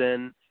runs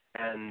in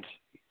and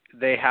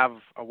they have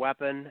a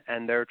weapon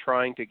and they're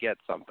trying to get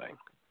something,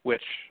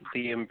 which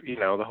the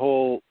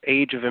whole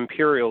age of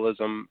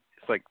imperialism,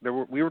 it's like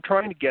we were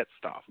trying to get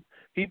stuff.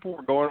 People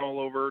were going all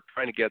over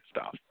trying to get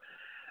stuff.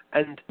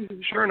 And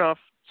sure enough,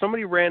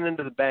 somebody ran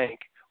into the bank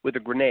with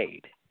a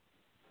grenade.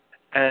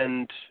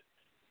 And,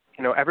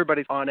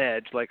 everybody's on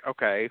edge, like,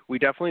 okay, we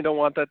definitely don't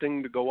want that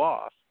thing to go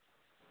off.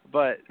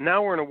 But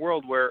now we're in a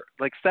world where,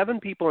 like, 7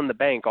 people in the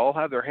bank all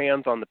have their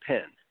hands on the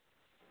pin.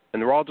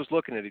 And they're all just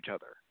looking at each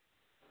other.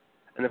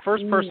 And the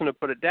first person to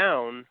put it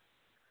down,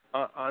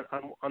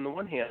 on the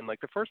one hand,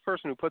 like, the first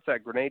person who puts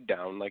that grenade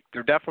down, like,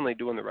 they're definitely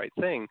doing the right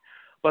thing.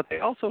 But they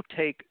also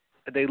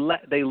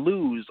they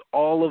lose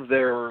all of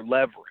their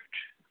leverage.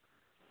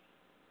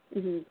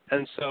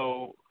 And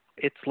so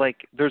it's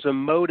like there's a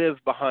motive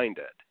behind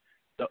it.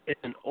 So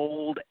it's an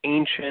old,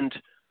 ancient,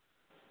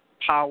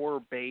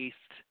 power-based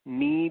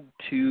need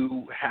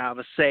to have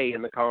a say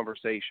in the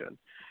conversation.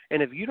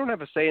 And if you don't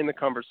have a say in the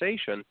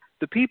conversation,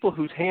 the people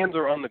whose hands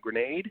are on the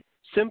grenade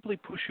simply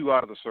push you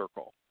out of the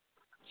circle.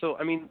 So,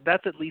 I mean,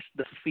 that's at least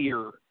the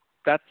fear.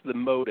 That's the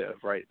motive,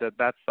 right?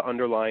 That's the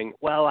underlying,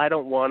 well, I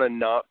don't want to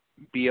not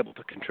be able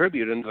to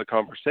contribute into the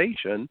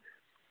conversation.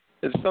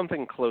 There's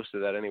something close to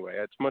that anyway.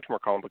 It's much more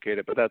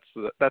complicated, but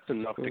that's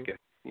enough to get,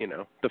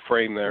 the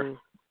frame there.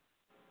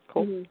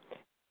 Cool.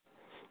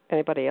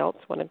 Anybody else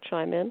want to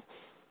chime in?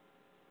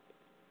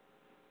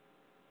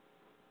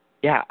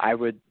 Yeah, I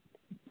would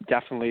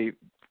definitely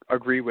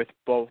agree with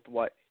both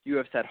what you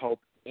have said, Hope,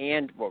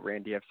 and what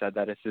Randy have said,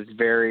 that this is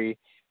very,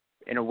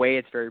 in a way,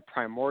 it's very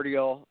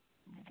primordial.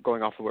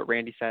 Going off of what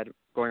Randy said,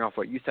 going off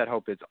what you said,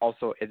 Hope,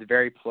 it's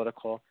very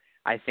political.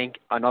 I think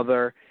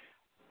another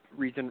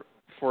reason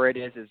for it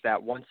is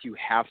that once you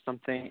have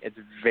something, it's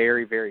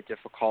very, very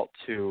difficult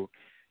to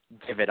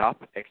give it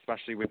up,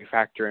 especially when you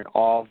factor in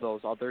all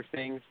those other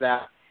things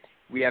that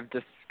we have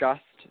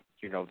discussed,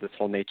 this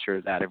whole nature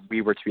that if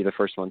we were to be the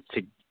first ones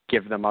to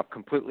give them up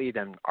completely,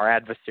 then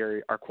our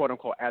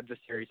quote-unquote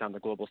adversaries on the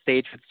global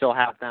stage would still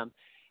have them.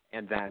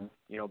 And then,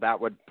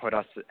 that would put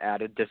us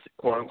at a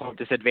quote-unquote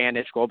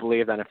disadvantage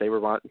globally than if they were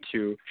wanting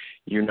to,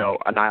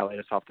 annihilate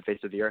us off the face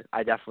of the earth.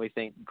 I definitely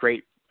think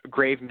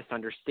grave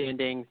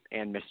misunderstandings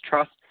and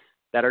mistrust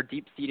that are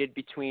deep-seated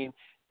between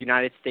the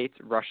United States,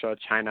 Russia,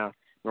 China,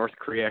 North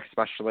Korea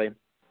especially,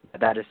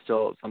 that is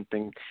still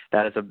something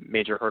that is a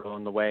major hurdle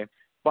in the way.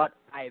 But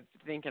I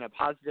think in a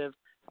positive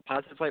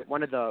light,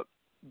 one of the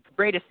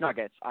greatest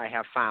nuggets I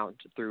have found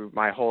through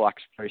my whole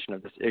exploration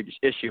of this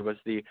issue was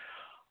the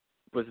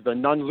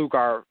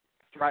non-Lugar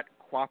Threat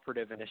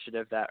Cooperative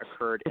Initiative that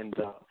occurred in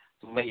the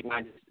late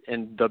 90s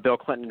in the Bill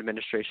Clinton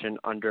administration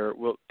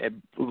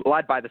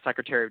led by the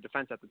Secretary of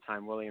Defense at the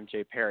time, William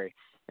J. Perry.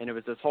 And it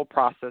was this whole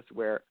process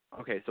where,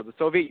 so the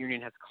Soviet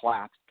Union has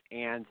collapsed,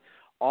 and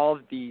all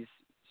of these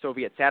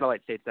Soviet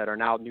satellite states that are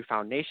now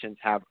newfound nations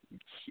have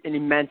an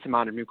immense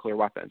amount of nuclear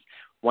weapons.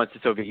 Once the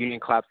Soviet Union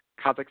collapsed,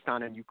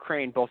 Kazakhstan and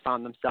Ukraine both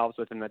found themselves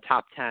within the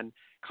top 10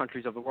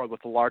 countries of the world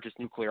with the largest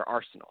nuclear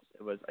arsenals.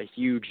 It was a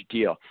huge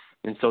deal.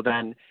 And so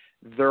then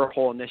their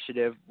whole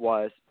initiative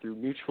was through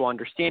mutual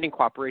understanding,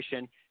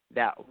 cooperation,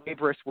 that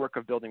laborious work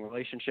of building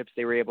relationships,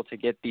 they were able to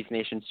get these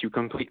nations to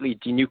completely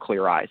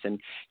denuclearize and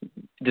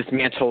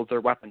dismantle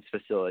their weapons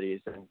facilities.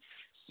 And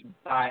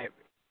by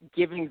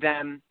giving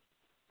them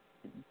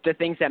the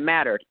things that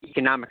mattered,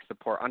 economic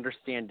support,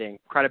 understanding,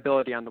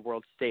 credibility on the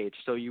world stage,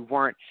 so you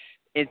weren't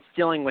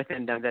instilling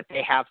within them that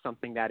they have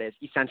something that is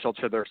essential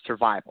to their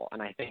survival.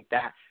 And I think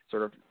that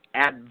sort of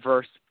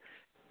adverse,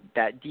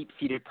 that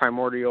deep-seated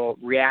primordial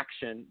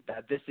reaction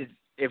that this is,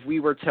 if we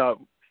were to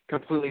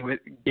completely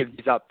give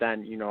these up,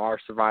 then, you know, our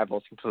survival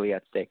is completely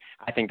at stake.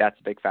 I think that's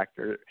a big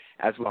factor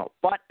as well.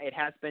 But it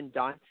has been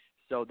done,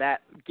 so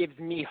that gives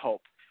me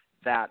hope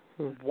that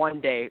one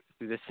day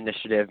through this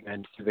initiative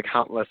and through the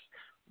countless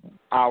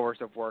hours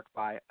of work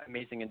by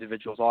amazing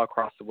individuals all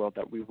across the world,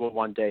 that we will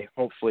one day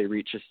hopefully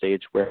reach a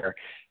stage where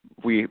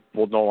we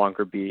will no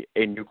longer be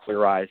a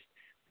nuclearized,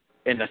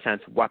 in a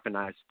sense,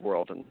 weaponized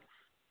world in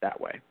that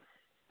way.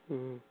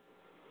 Mm-hmm.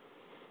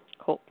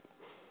 Cool.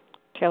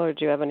 Taylor,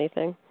 do you have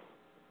anything?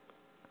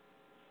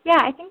 Yeah,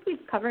 I think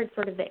we've covered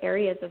sort of the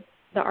areas of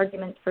the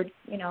arguments for,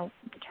 you know,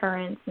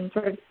 deterrence and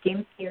sort of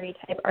game theory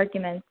type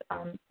arguments.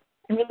 And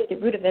really the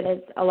root of it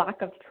is a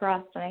lack of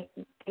trust. And I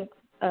think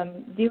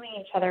viewing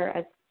each other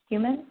as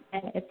humans,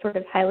 and it sort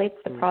of highlights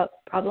the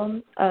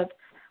problems of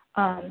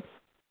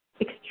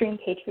extreme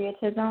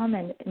patriotism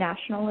and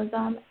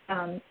nationalism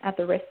at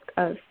the risk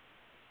of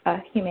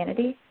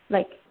humanity.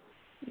 Like,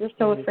 you're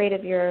so afraid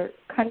of your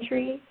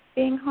country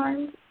being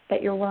harmed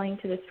that you're willing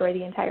to destroy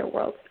the entire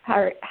world,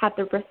 or have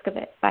the risk of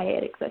it by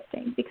it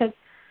existing. Because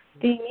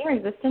the mere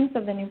existence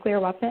of the nuclear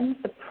weapons,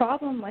 the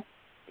problem with,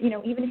 you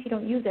know, even if you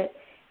don't use it,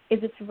 is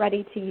it's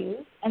ready to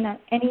use, and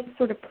that any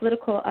sort of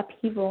political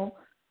upheaval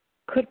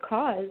could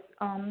cause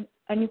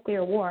a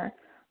nuclear war.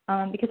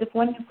 Because if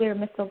one nuclear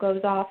missile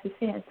goes off, we've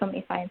seen it in so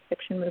many science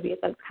fiction movies,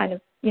 that's kind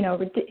of, you know,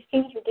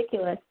 seems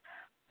ridiculous.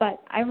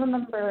 But I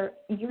remember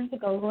years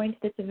ago going to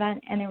this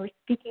event, and they were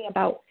speaking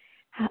about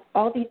how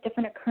all these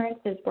different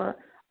occurrences where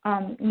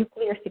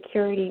nuclear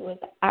security was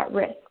at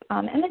risk.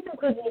 And this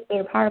includes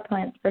nuclear power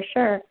plants for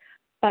sure,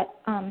 but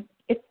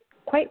it's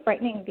quite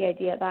frightening, the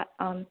idea that,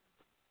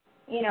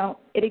 you know,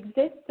 it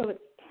exists, so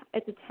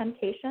it's a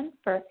temptation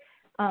for,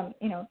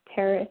 you know,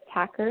 terrorist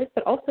hackers,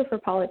 but also for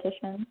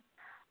politicians.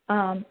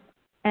 And,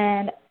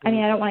 I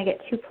mean, I don't want to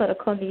get too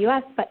political in the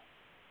U.S., but,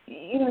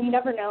 you know, you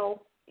never know.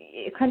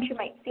 A country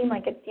might seem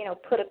like it's, you know,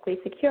 politically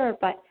secure,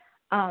 but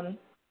when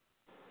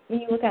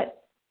you look at,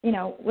 you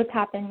know, what's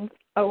happened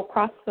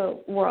across the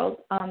world,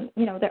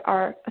 you know, there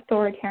are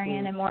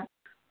authoritarian and more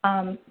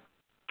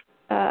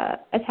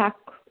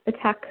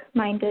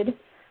attack-minded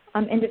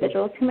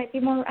individuals who might be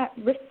more at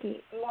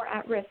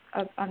risk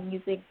of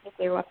using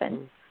nuclear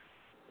weapons.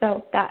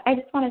 So that I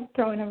just want to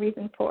throw in a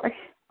reason for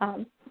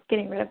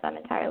getting rid of them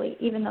entirely,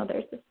 even though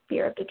there's this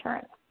fear of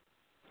deterrence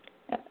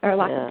or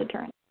lack of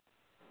deterrence.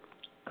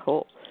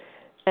 Cool.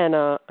 And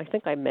I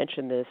think I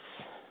mentioned this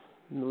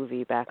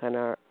movie back on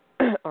our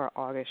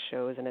August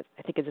shows, and I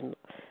think it's in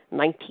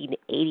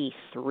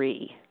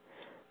 1983,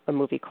 a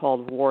movie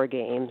called War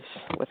Games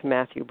with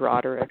Matthew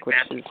Broderick, which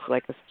is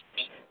like a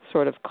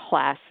sort of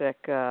classic,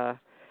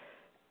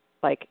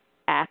 like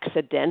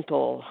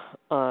accidental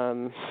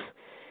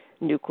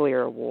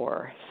nuclear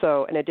war.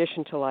 So in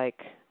addition to like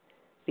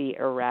the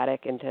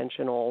erratic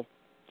intentional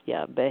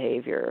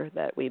behavior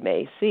that we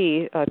may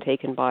see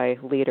taken by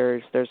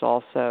leaders, there's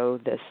also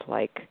this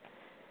like,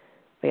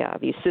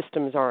 these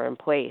systems are in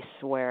place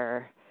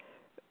where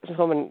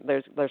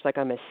there's like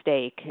a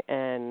mistake,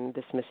 and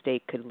this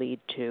mistake could lead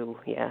to,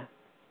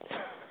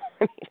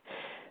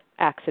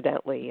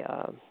 accidentally,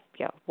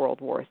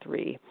 World War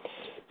III.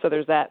 So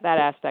there's that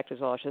aspect as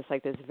well. It's just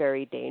like this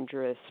very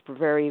dangerous,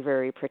 very,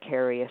 very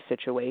precarious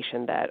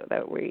situation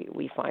that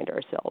we find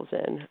ourselves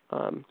in.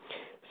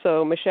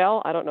 So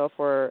Michelle, I don't know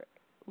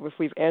if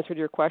we've answered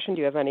your question. Do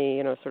you have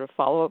any, sort of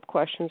follow-up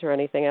questions or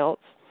anything else?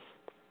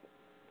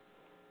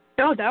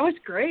 No, that was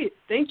great.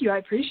 Thank you. I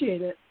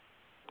appreciate it.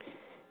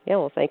 Yeah,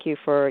 well, thank you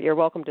you're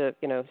welcome to,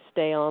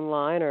 stay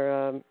online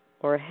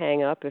or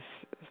hang up if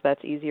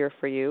that's easier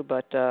for you,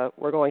 but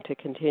we're going to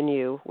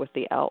continue with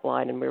the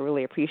outline, and we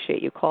really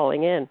appreciate you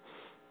calling in.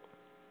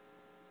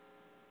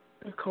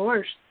 Of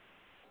course.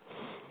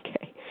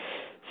 Okay.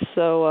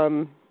 So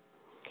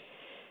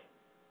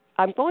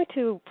I'm going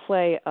to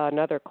play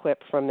another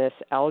clip from this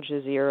Al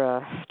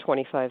Jazeera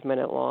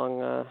 25-minute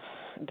long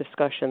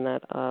discussion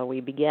that we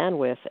began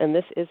with, and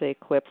this is a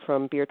clip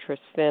from Beatrice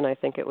Finn. I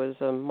think it was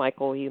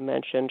Michael, you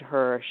mentioned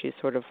her. She's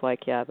sort of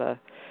like,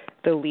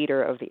 the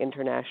leader of the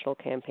international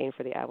campaign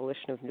for the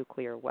abolition of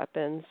nuclear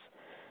weapons.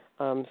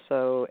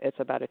 So it's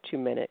about a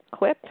 2-minute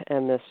clip,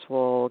 and this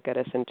will get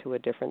us into a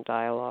different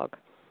dialogue.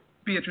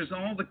 Beatrice,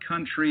 all the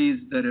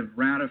countries that have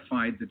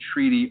ratified the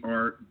treaty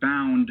are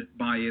bound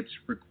by its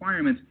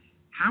requirements.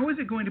 How is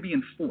it going to be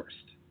enforced?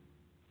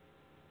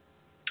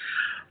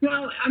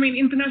 Well, I mean,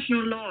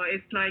 international law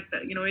is like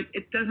that.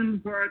 It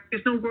doesn't work.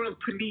 There's no world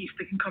police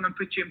that can come and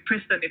put you in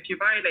prison if you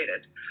violate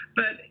it.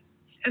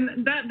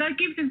 And that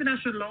gives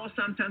international law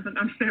sometimes an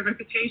unfair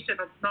reputation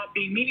of not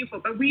being meaningful.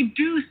 But we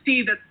do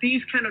see that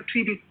these kind of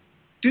treaties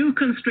do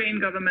constrain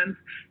governments,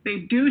 they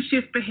do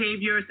shift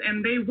behaviors,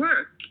 and they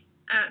work.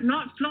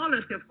 Not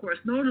flawlessly, of course.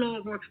 No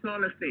law works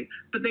flawlessly,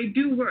 but they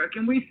do work.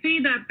 And we see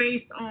that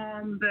based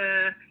on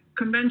the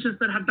conventions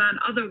that have banned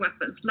other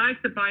weapons,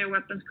 like the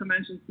bioweapons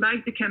conventions,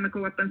 like the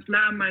chemical weapons,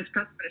 landmines,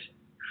 cluster munitions.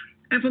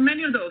 And for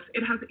many of those,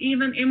 it has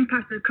even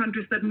impacted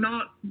countries that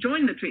not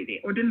joined the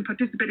treaty or didn't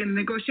participate in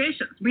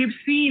negotiations. We've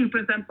seen, for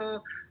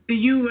example, the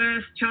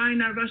US,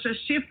 China, Russia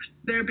shift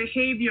their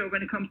behavior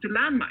when it comes to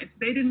landmines.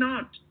 They did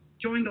not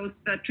join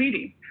that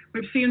treaty.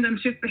 We've seen them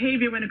shift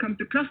behavior when it comes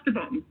to cluster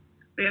bombs.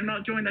 They have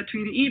not joined that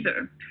treaty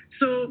either.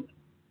 So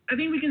I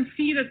think we can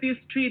see that this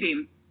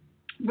treaty,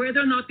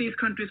 whether or not these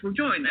countries will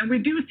join, and we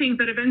do think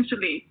that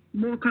eventually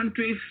more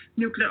countries,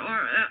 nuclear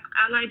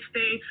allied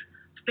states,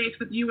 states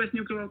with U.S.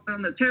 nuclear weapons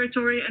on their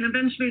territory, and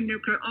eventually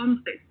nuclear armed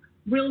states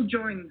will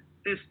join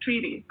this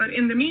treaty. But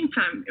in the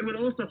meantime, it will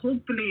also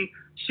hopefully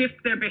shift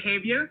their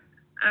behavior,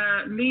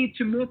 lead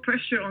to more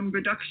pressure on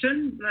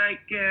reduction,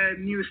 like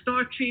new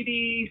START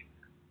treaties,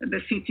 the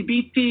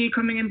CTBT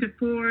coming into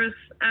force,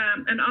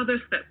 and other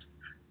steps.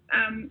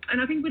 And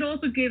I think we'd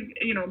also give,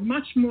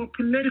 much more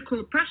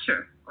political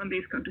pressure on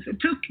these countries. It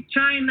took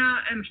China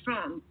and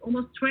France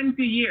almost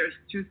 20 years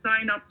to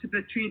sign up to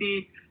the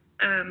treaty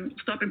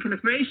stopping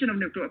proliferation of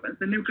nuclear weapons,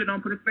 the Nuclear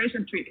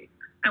Non-Proliferation Treaty.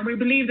 And we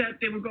believe that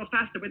they will go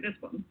faster with this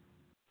one.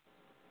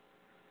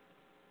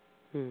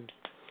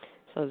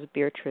 So this is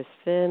Beatrice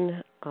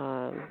Finn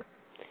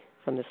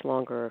from this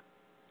longer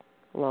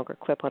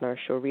clip on our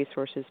show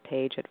resources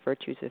page at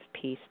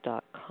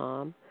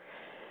virtuesofpeace.com.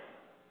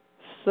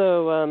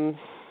 So,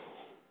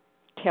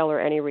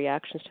 Taylor, any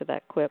reactions to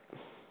that clip?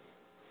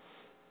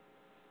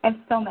 I have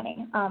so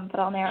many, but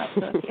I'll narrow it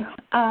to a few.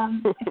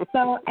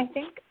 So I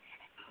think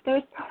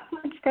there's so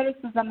much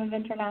criticism of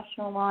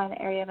international law in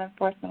the area of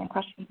enforcement and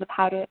questions of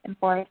how to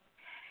enforce.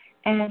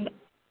 And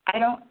I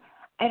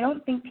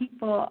don't think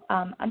people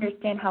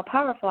understand how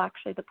powerful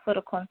actually the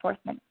political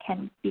enforcement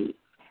can be.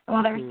 And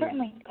while there are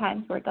certainly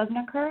times where it doesn't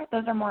occur,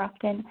 those are more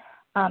often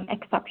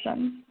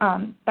exceptions.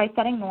 By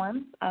setting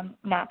norms,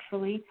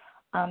 naturally,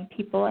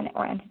 people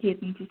or entities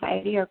in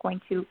society are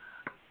going to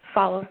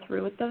follow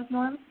through with those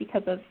norms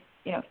because of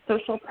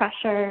social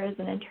pressures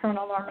and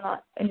internal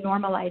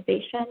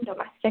normalization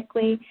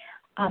domestically,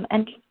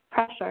 and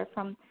pressure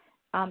from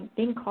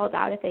being called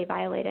out if they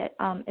violate it.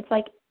 It's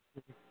like,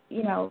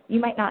 you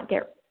might not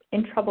get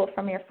in trouble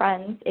from your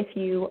friends if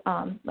you,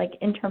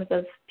 in terms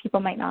of people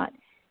might not,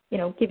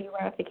 give you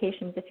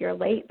ramifications if you're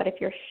late, but if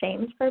you're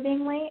shamed for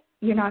being late,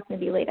 you're not going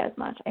to be late as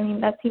much. I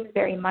mean, that seems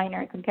very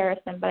minor in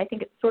comparison, but I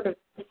think it's sort of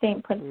the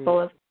same principle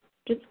of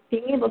just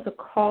being able to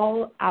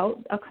call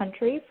out a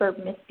country for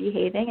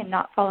misbehaving and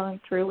not following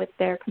through with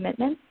their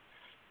commitments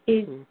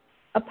is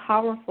a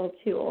powerful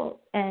tool.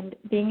 And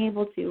being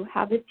able to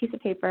have this piece of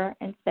paper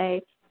and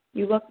say,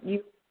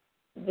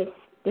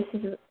 this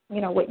is,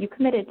 what you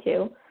committed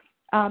to,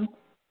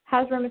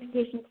 has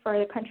ramifications for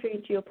the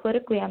country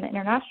geopolitically on the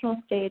international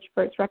stage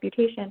for its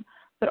reputation,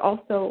 but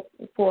also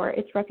for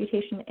its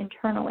reputation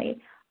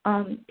internally.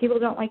 People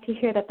don't like to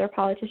hear that their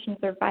politicians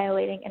are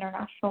violating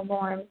international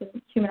norms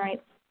and human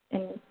rights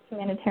and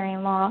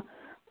humanitarian law.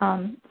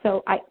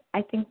 So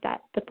I think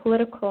that the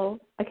political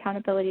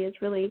accountability is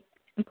really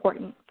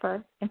important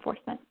for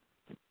enforcement.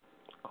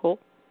 Cool.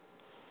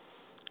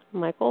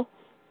 Michael?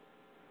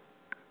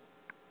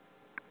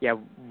 Yeah,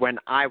 when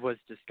I was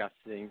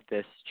discussing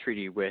this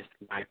treaty with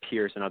my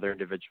peers and other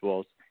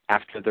individuals,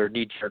 after their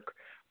knee-jerk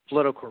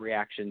political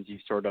reactions, you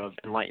sort of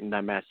enlighten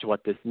them as to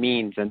what this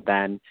means, and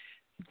then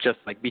just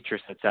like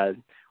Beatrice had said,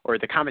 or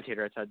the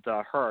commentator had said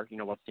to her,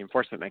 what's the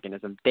enforcement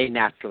mechanism? They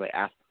naturally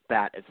asked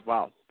that as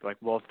well. They're like,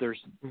 well, if there's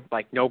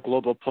no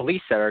global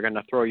police that are going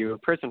to throw you in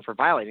prison for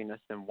violating this,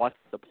 then what's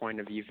the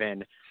point of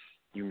even,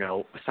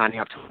 signing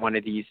up to one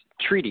of these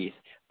treaties?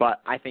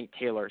 But I think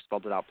Taylor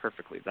spelled it out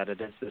perfectly, that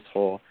it is this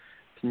whole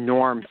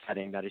norm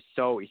setting that is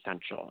so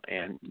essential,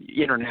 and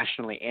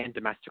internationally and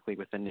domestically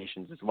within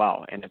nations as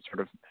well. And it sort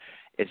of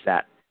is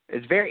that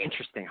it's very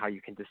interesting how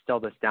you can distill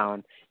this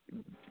down,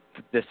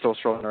 this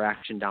social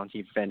interaction, down to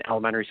even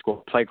elementary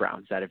school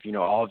playgrounds. That if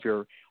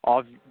all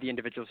of the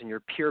individuals in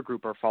your peer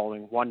group are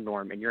following one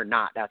norm and you're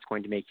not, that's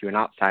going to make you an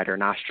outsider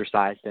and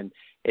ostracized. And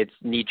it's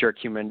knee-jerk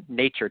human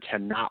nature to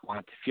not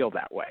want to feel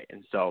that way.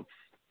 And so,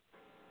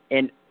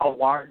 and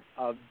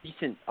a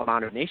decent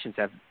amount of nations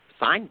have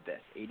signed this,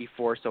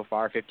 84 so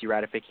far, 50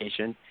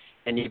 ratifications,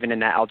 and even in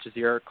that Al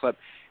Jazeera clip,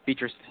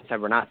 Beatrice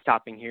said, we're not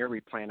stopping here. We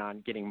plan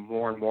on getting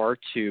more and more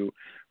to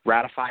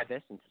ratify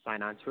this and to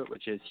sign on to it,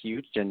 which is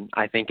huge. And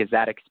I think as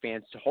that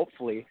expands to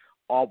hopefully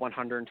all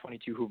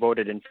 122 who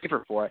voted in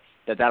favor for it,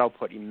 that'll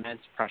put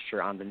immense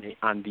pressure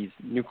on these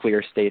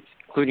nuclear states,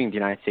 including the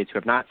United States, who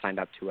have not signed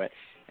up to it.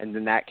 And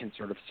then that can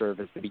sort of serve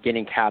as the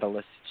beginning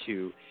catalyst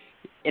to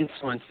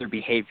influence their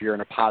behavior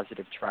in a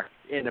positive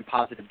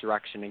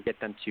direction and get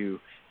them to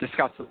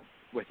discuss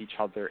with each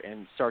other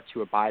and start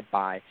to abide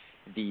by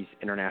these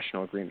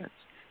international agreements.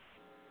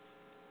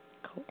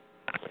 Cool.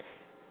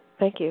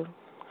 Thank you.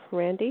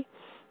 Randy?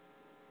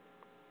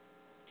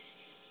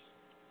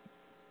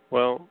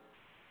 Well,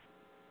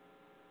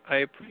 I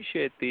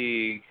appreciate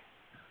the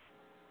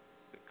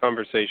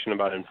conversation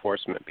about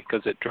enforcement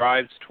because it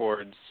drives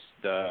towards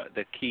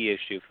the key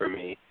issue for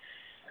me.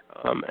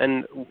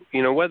 And,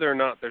 whether or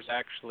not there's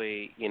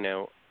actually,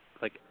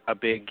 like a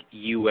big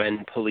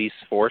UN police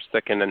force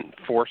that can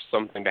enforce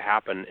something to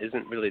happen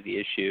isn't really the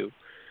issue.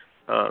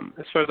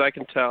 As far as I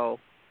can tell,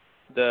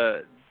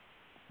 the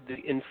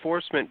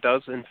enforcement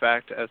does, in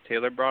fact, as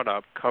Taylor brought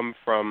up, come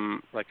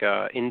from like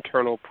a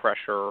internal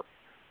pressure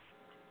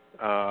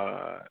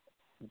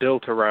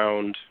built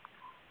around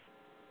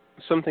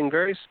something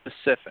very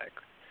specific.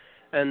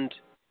 And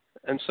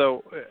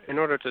so in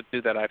order to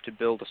do that, I have to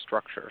build a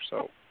structure.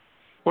 So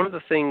one of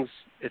the things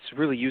it's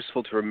really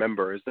useful to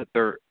remember is that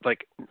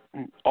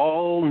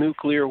all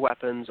nuclear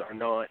weapons are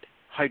not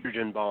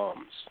hydrogen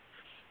bombs,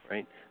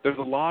 right? There's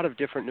a lot of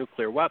different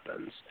nuclear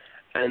weapons.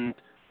 And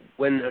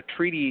when a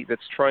treaty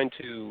that's trying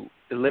to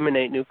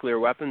eliminate nuclear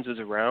weapons is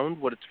around,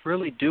 what it's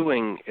really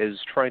doing is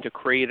trying to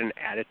create an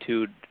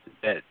attitude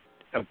that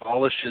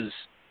abolishes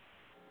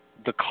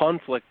the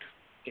conflict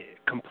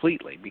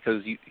completely.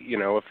 Because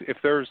if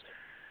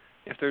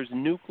there's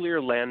nuclear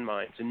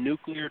landmines and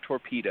nuclear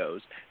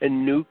torpedoes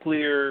and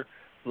nuclear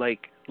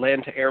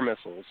land-to-air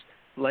missiles,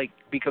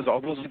 because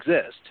all those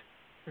exist,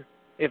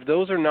 if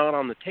those are not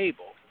on the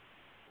table,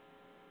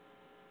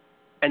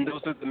 and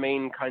those are the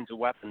main kinds of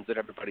weapons that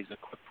everybody's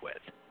equipped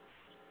with,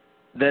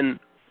 then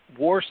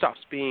war stops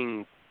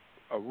being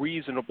a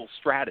reasonable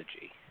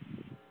strategy.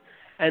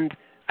 And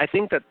I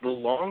think that the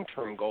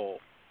long-term goal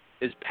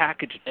is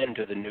packaged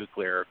into the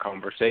nuclear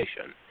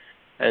conversation.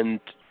 And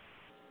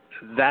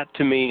that,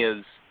 to me,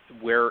 is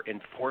where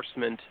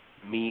enforcement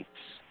meets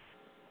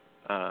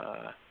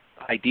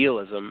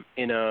idealism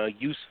in a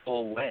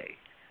useful way.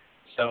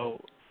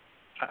 So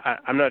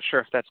I'm not sure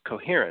if that's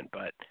coherent,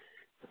 but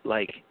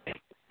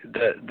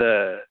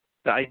the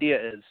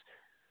idea is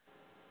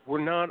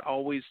we're not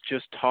always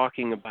just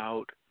talking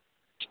about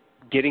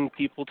getting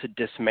people to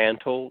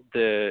dismantle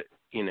the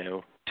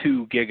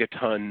 2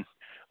 gigaton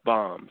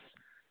bombs.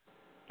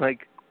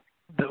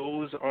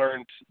 Those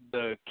aren't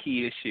the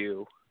key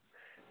issue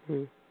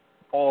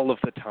all of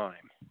the time.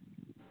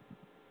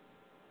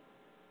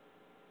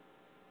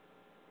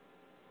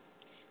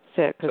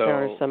 Because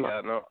there are some.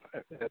 Yeah, no,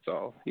 that's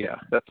all. Yeah,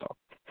 that's all.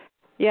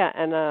 Yeah,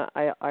 and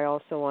I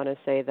also want to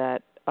say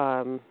that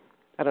I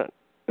don't.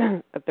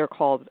 They're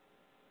called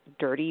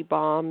dirty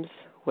bombs,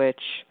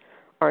 which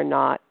are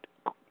not,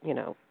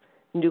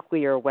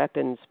 nuclear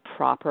weapons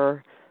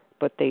proper,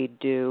 but they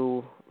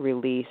do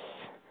release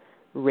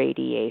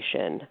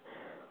radiation,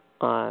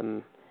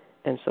 and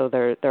so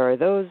there are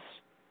those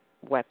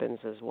weapons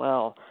as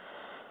well.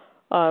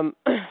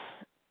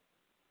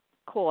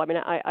 Cool. I mean,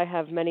 I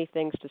have many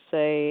things to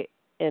say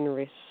in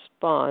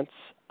response.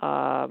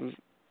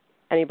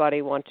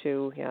 Anybody want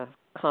to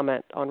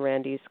comment on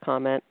Randy's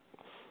comment?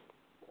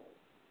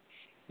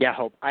 Yeah,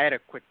 Hope. I had a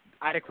quick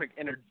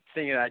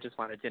thing that I just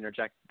wanted to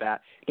interject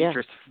that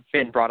Beatrice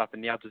Finn brought up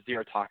in the Al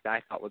Jazeera talk that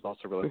I thought was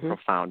also really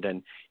profound.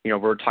 And,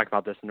 we're talking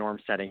about this norm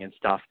setting and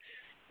stuff.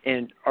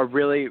 And a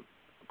really,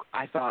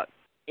 I thought,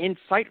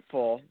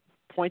 insightful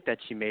point that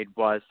she made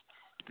was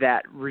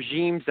that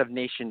regimes of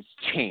nations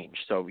change.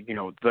 So,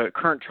 the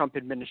current Trump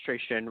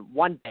administration,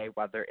 one day,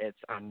 whether it's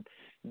on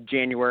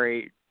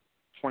January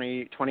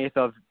 20th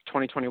of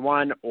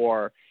 2021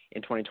 or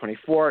in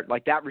 2024,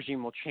 that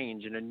regime will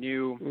change and a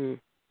new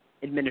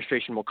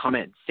administration will come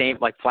in. Same,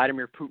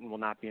 Vladimir Putin will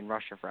not be in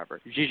Russia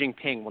forever. Xi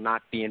Jinping will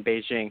not be in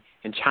Beijing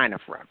and China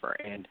forever.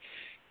 And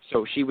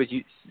so she was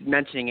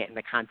mentioning it in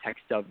the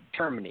context of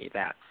Germany,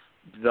 that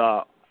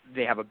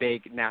they have a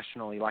big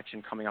national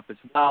election coming up as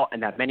well,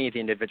 and that many of the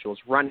individuals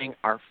running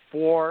are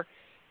for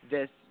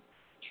this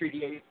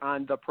treaty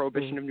on the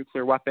prohibition of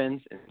nuclear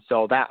weapons. And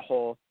so that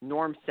whole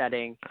norm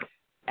setting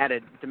at a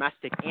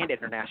domestic and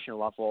international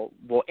level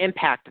will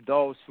impact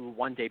those who will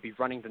one day be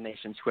running the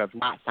nations who have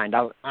not signed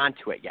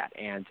onto it yet.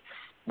 And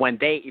when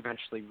they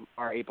eventually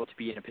are able to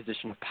be in a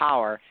position of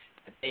power,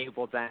 they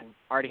will then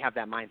already have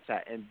that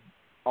mindset and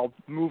I'll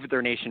move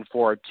their nation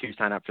forward to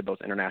sign up for those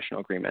international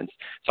agreements.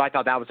 So I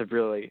thought that was a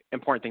really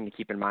important thing to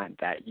keep in mind,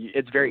 that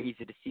it's very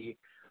easy to see,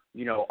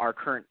 our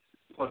current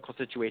political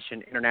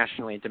situation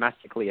internationally and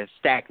domestically as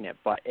stagnant,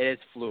 but it is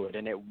fluid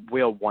and it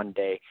will one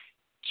day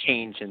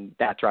change in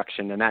that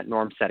direction. And that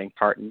norm setting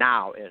part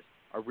now is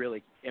a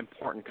really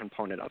important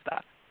component of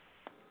that.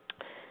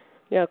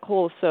 Yeah,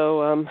 cool.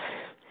 So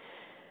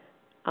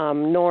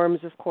norms,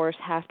 of course,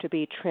 have to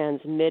be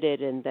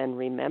transmitted and then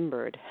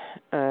remembered.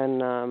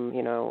 And,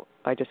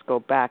 I just go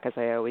back, as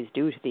I always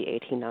do, to the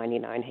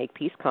 1899 Hague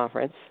Peace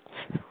Conference,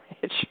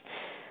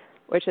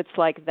 which it's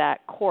like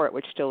that court,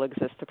 which still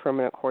exists, the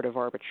Permanent Court of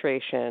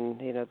Arbitration.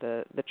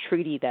 The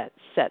treaty that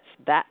sets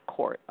that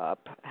court up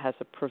has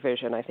a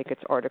provision, I think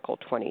it's Article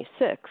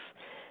 26,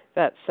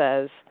 that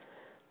says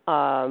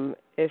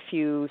if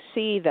you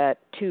see that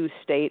two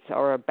states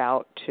are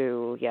about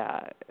to,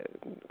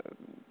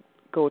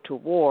 go to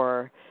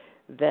war,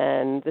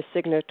 then the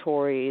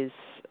signatories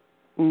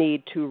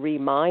need to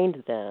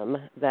remind them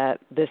that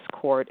this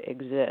court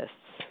exists,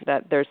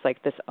 that there's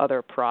this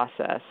other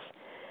process.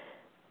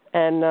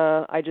 And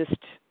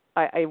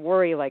I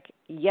worry, like,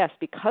 yes,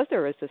 because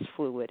there is this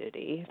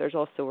fluidity, there's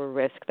also a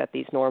risk that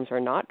these norms are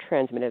not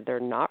transmitted, they're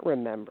not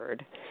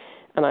remembered.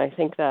 And I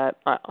think that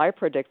I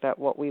predict that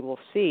what we will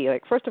see,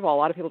 like, first of all, a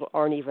lot of people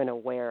aren't even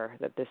aware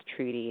that this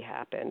treaty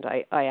happened.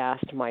 I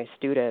asked my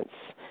students,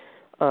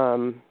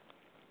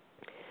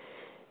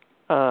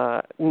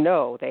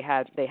 no, they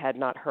had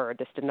not heard.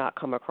 This did not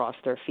come across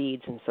their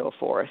feeds and so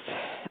forth.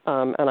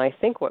 And I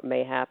think what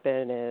may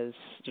happen is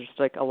just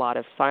like a lot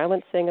of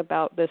silencing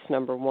about this,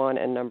 number one,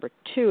 and number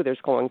two,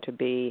 there's going to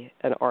be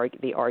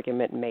the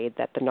argument made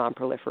that the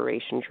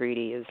non-proliferation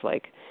treaty is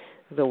like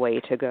the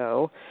way to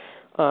go.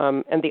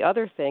 And the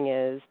other thing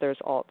is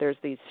there's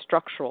these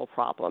structural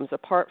problems.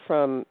 Apart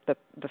from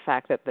the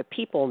fact that the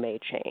people may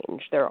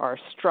change, there are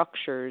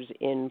structures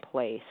in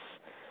place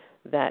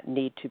that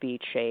need to be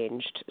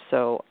changed.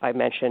 So I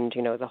mentioned,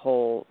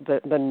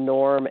 the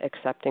norm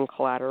accepting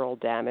collateral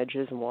damage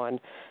is one.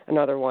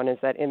 Another one is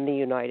that in the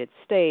United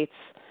States,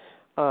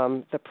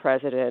 the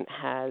president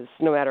has,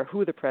 no matter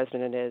who the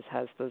president is,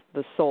 has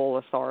the sole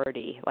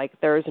authority. Like,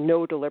 there is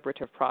no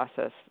deliberative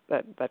process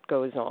that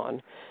goes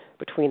on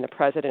between the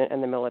president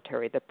and the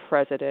military. The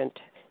president,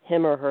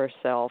 him or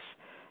herself,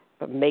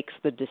 makes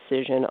the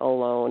decision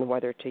alone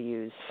whether to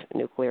use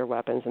nuclear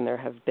weapons, and there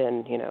have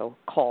been,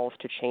 calls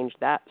to change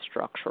that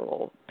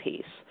structural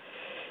piece.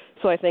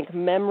 So I think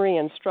memory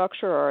and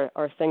structure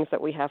are things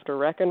that we have to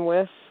reckon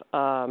with,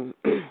 and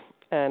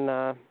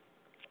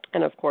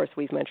of course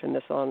we've mentioned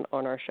this on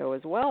our show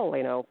as well.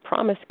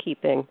 Promise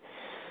keeping,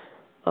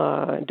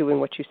 doing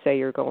what you say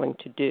you're going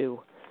to do,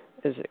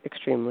 is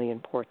extremely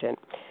important.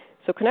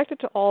 So connected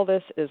to all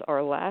this is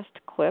our last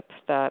clip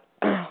that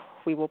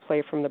we will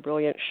play from the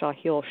brilliant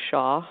Shahil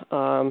Shah,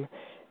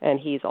 and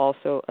he's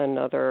also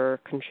another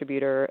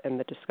contributor in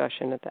the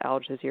discussion at the Al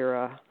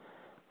Jazeera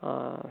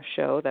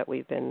show that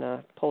we've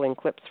been pulling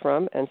clips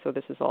from, and so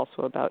this is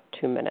also about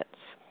 2 minutes.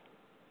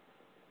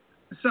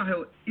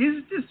 Sahil,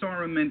 is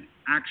disarmament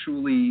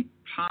actually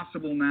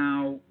possible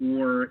now,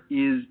 or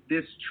is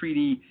this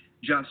treaty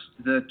just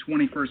the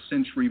 21st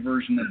century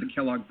version of the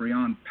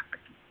Kellogg-Briand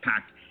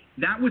Pact?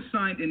 That was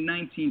signed in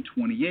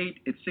 1928.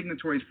 Its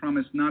signatories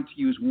promised not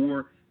to use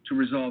war to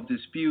resolve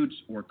disputes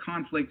or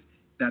conflicts.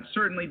 That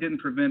certainly didn't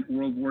prevent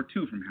World War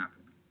II from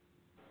happening.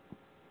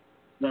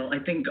 Well, I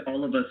think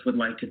all of us would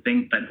like to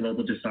think that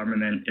global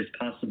disarmament is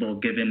possible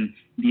given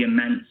the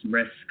immense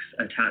risks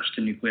attached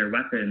to nuclear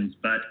weapons,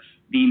 but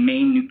the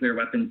main nuclear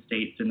weapon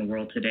states in the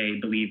world today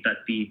believe that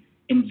the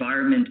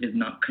environment is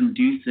not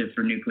conducive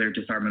for nuclear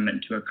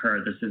disarmament to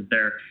occur. This is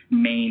their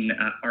main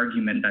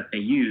argument that they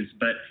use.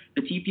 But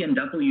the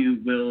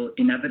TPNW will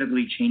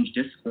inevitably change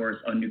discourse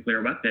on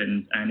nuclear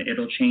weapons, and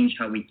it'll change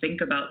how we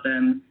think about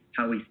them,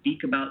 how we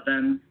speak about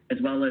them, as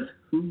well as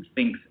who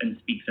thinks and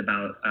speaks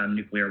about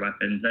nuclear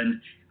weapons.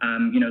 And,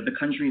 the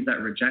countries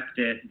that reject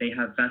it, they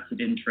have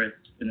vested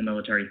interests in the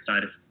military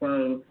status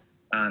quo.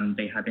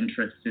 They have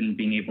interests in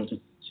being able to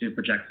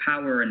project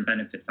power and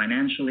benefit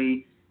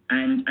financially.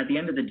 And at the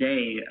end of the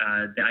day,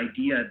 the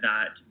idea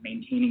that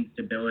maintaining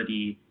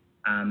stability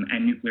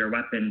and nuclear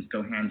weapons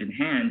go hand in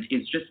hand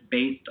is just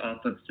based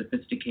off of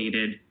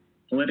sophisticated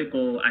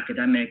political,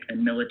 academic,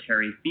 and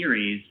military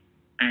theories.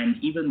 And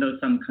even though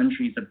some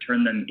countries have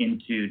turned them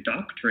into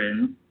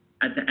doctrines,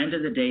 at the end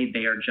of the day,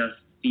 they are just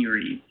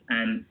theories.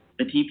 And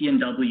the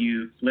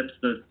TPNW flips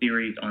those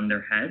theories on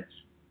their heads,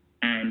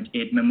 and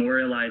it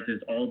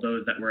memorializes all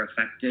those that were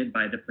affected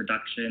by the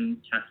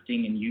production,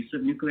 testing, and use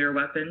of nuclear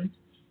weapons.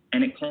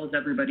 And it calls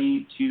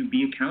everybody to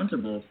be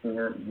accountable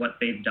for what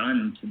they've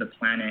done to the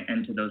planet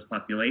and to those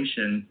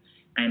populations,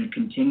 and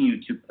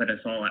continue to put us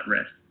all at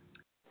risk.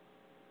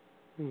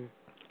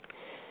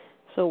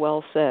 So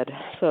well said.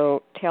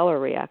 So, Taylor,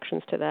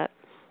 reactions to that?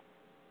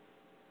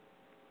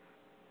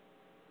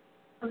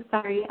 Oh,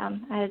 sorry, I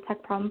had a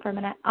tech problem for a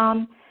minute.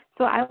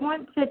 So I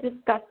want to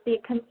discuss the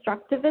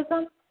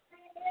constructivism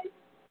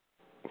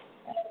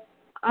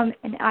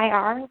in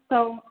IR.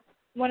 So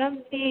one of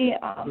the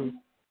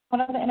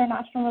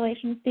international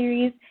relations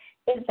theories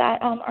is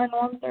that our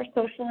norms are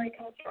socially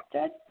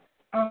constructed.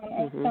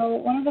 And so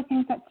one of the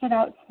things that stood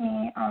out to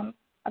me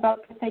about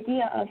this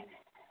idea of,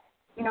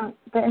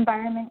 the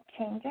environment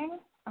changing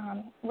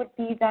would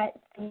be that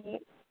the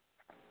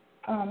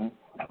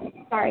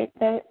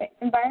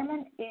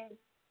environment is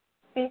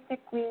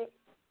basically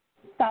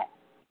set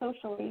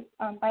socially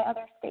by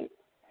other states.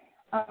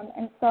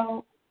 And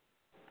so,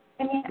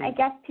 I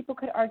guess people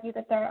could argue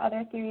that there are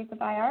other theories of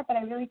IR, but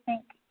I really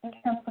think in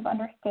terms of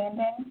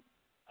understanding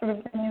sort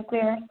of the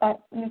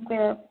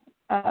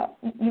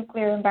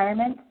nuclear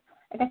environment,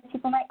 I guess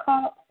people might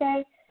call it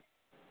today,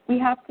 we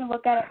have to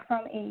look at it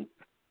from a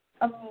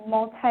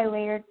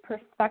multi-layered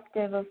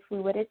perspective of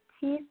fluidity.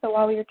 So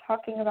while we were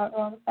talking about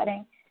norm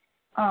setting,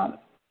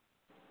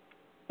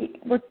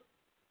 we're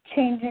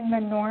changing the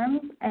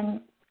norms,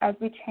 and as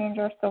we change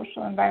our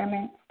social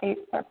environment,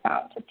 states are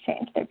bound to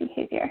change their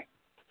behavior.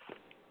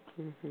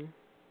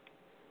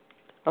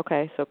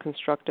 Okay, so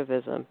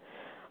constructivism.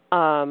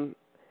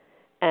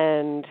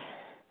 And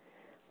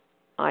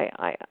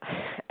I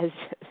as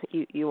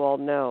you all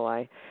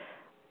know,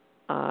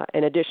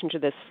 in addition to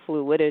this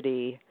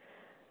fluidity,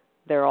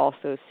 there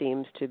also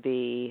seems to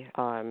be,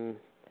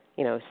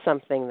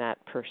 something that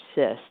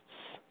persists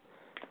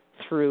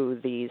through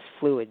these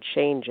fluid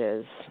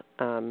changes,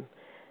 and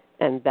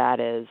that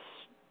is,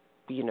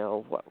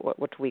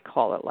 what do we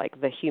call it, like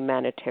the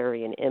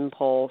humanitarian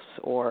impulse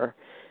or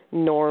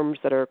norms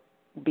that are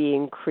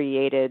being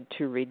created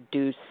to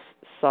reduce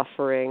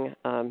suffering,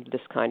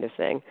 this kind of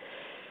thing.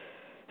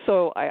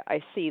 So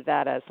I see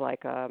that as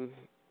like,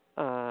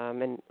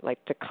 and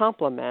like to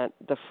complement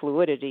the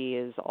fluidity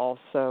is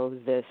also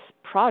this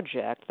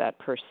project that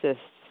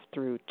persists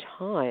through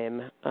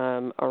time,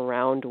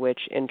 around which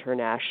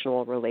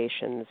international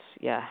relations,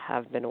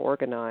 have been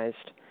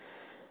organized.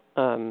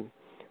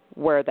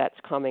 Where that's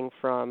coming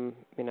from,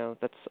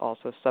 that's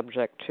also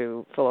subject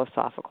to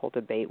philosophical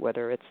debate,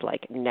 whether it's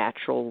like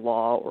natural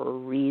law or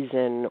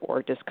reason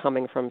or just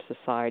coming from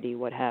society,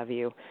 what have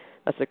you.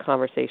 That's a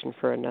conversation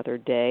for another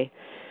day.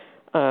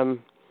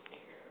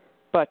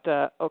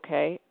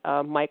 Okay,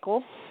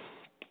 Michael?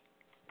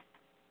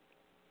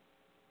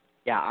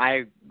 Yeah,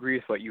 I agree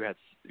with what you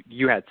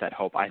had said,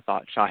 Hope. I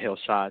thought Shahil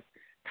Shah's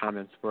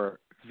comments were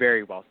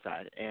very well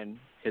said, and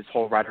his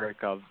whole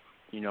rhetoric of,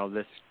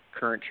 this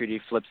current treaty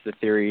flips the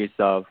theories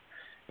of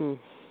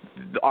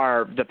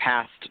the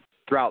past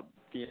throughout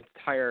the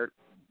entire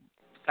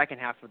second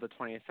half of the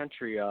 20th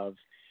century of,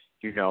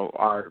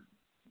 our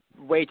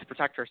way to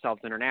protect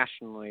ourselves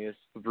internationally is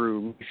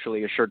through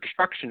mutually assured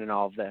destruction and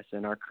all of this,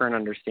 and our current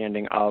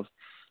understanding of,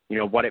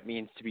 what it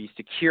means to be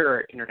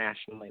secure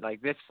internationally.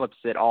 Like, this flips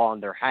it all on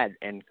their head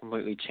and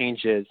completely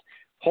changes,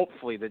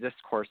 hopefully, the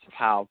discourse of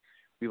how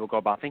we will go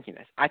about thinking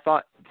this. I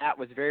thought that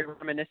was very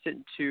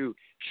reminiscent to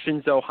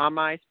Shinzo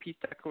Hamai's peace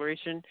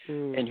declaration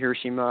in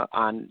Hiroshima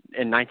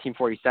in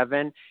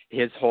 1947.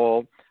 His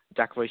whole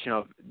declaration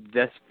of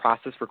this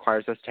process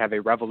requires us to have a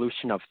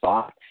revolution of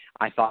thought.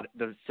 I thought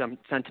the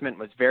sentiment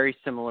was very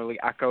similarly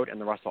echoed in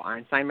the Russell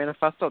Einstein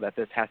Manifesto, that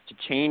this has to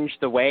change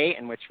the way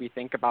in which we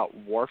think about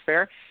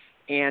warfare.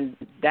 And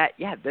that,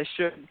 this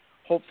should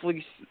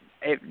hopefully,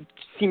 it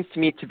seems to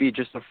me to be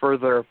just a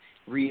further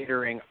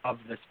reiterating of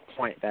this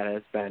point that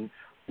has been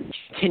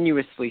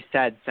continuously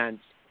said since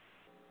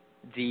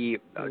the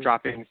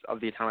droppings of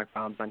the atomic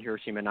bombs on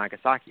Hiroshima and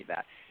Nagasaki,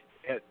 that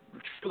it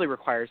truly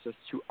requires us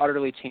to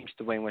utterly change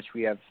the way in which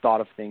we have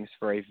thought of things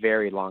for a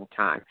very long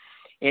time.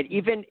 And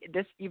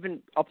this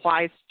even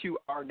applies to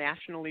our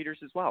national leaders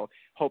as well.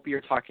 Hope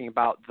you're talking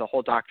about the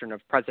whole doctrine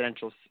of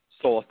presidential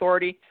sole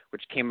authority,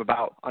 which came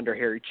about under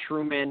Harry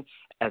Truman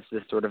as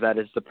this that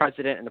is the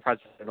president and the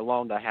president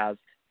alone that has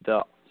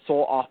the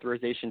sole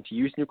authorization to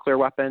use nuclear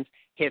weapons.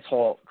 His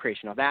whole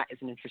creation of that is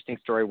an interesting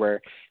story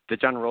where the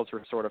generals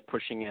were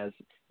pushing as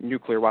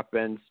nuclear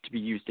weapons to be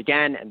used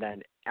again, and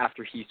then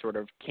after he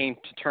came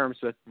to terms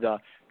with the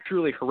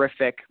truly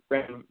horrific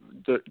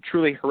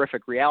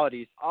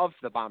realities of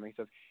the bombings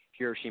of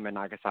Hiroshima and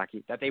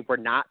Nagasaki, that they were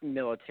not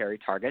military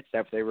targets,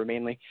 that they were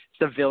mainly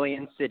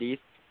civilian cities,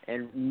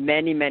 and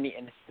many, many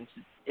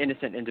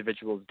innocent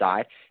individuals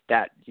died,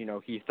 that,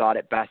 he thought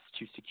it best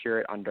to secure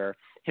it under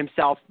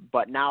himself.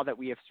 But now that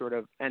we have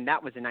and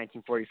that was in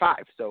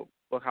 1945, so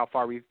look how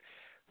far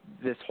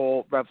this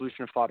whole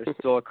revolution of thought is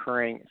still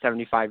occurring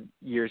 75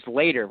 years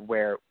later,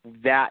 where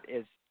that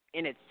is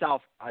in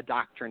itself a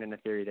doctrine and a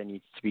theory that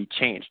needs to be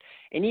changed.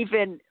 And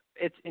even,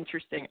 it's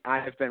interesting, I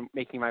have been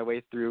making my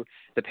way through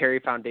the Perry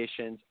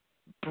Foundation's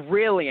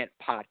brilliant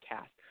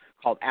podcast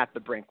called At the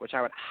Brink, which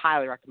I would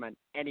highly recommend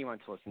anyone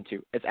to listen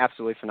to. It's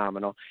absolutely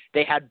phenomenal.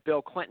 They had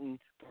Bill Clinton,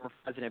 former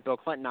President Bill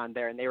Clinton, on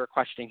there, and they were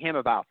questioning him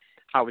about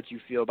how would you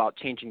feel about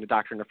changing the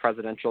doctrine of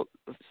presidential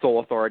sole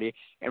authority.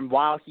 And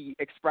while he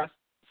expressed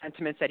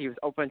sentiments that he was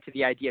open to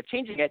the idea of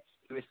changing it,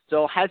 he was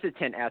still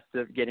hesitant as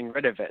to getting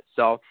rid of it.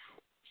 So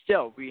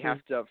still, we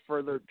have to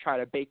further try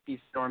to bake these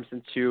norms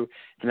into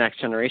the next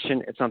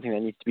generation. It's something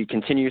that needs to be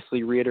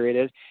continuously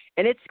reiterated,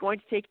 and it's going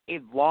to take a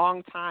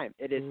long time.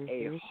 It is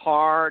a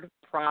hard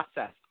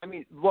process. I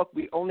mean, look,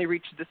 we only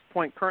reached this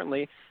point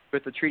currently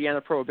with the Treaty on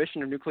the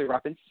Prohibition of Nuclear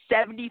Weapons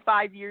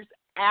 75 years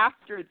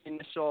after the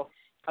initial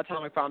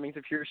atomic bombings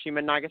of Hiroshima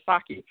and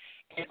Nagasaki,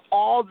 and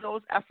all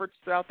those efforts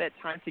throughout that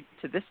time to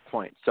get to this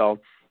point. So,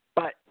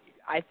 but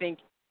I think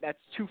that's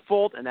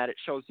twofold, and that it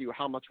shows you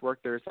how much work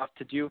there is left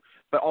to do,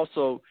 but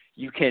also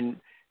you can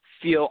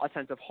feel a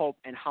sense of hope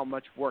and how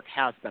much work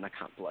has been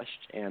accomplished.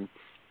 And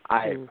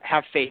I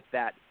have faith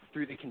that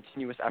through the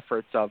continuous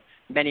efforts of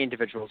many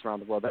individuals around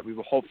the world, that we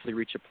will hopefully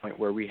reach a point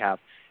where we have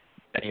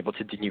been able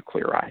to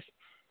denuclearize.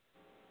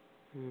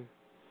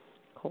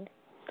 Cool.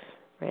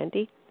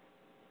 Randy?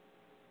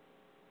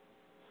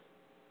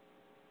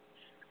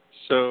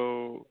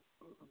 So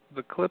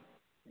the clip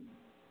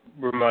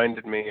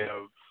reminded me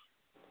of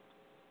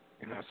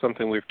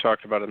something we've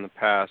talked about in the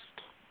past.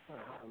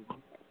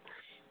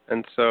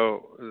 And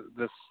so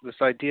this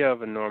idea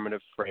of a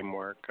normative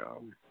framework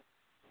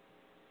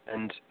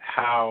and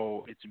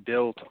how it's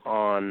built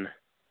on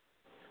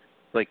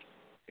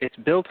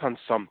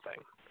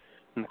something.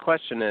 And the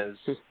question is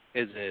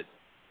it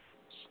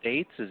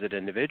states? Is it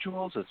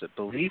individuals? Is it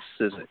beliefs?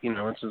 Is it,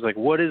 it's just like,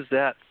 what is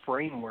that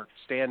framework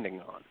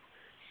standing on?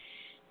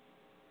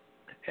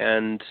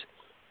 And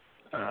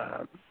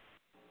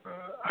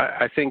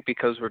I think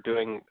because we're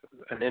doing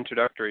an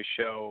introductory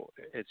show,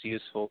 it's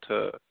useful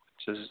to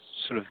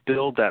sort of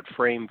build that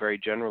frame very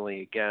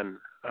generally again.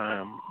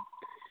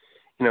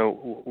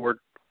 We're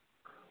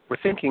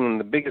thinking in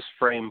the biggest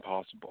frame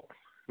possible.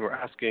 We're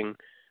asking,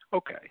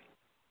 okay,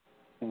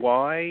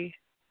 why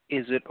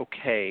is it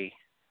okay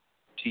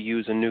to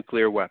use a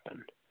nuclear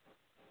weapon?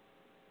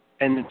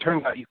 And it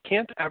turns out you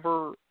can't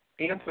ever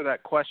answer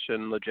that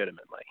question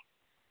legitimately.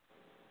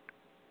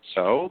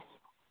 So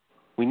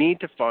we need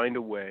to find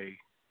a way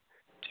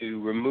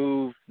to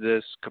remove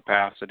this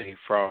capacity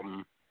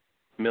from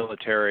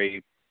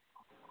military,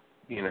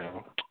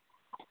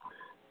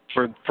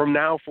 from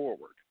now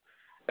forward.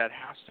 That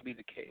has to be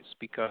the case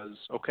because,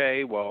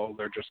 okay, well,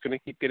 they're just going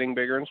to keep getting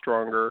bigger and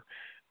stronger,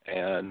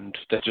 and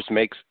that just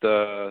makes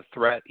the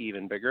threat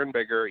even bigger and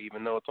bigger,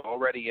 even though it's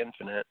already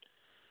infinite.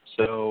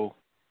 So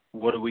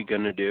what are we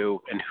going to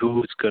do, and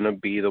who's going to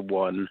be the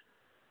one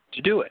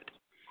to do it?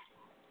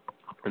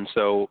 And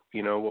so,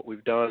 what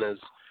we've done is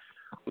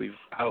we've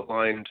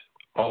outlined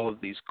all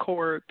of these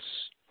courts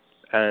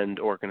and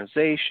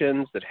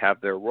organizations that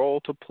have their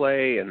role to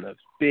play in the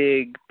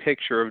big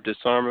picture of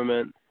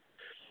disarmament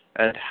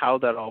and how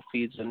that all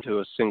feeds into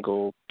a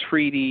single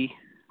treaty,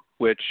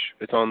 which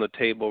is on the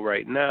table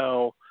right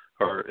now,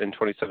 or in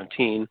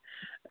 2017.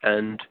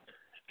 And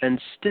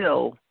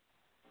still,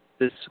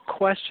 this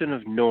question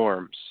of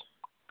norms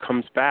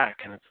comes back,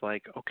 and it's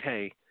like,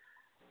 okay,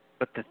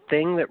 but the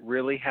thing that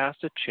really has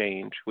to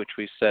change, which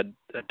we said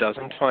a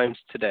dozen times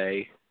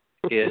today,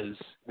 is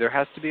there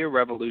has to be a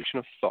revolution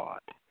of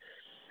thought.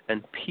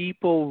 And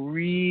people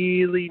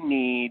really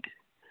need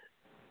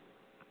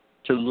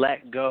to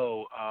let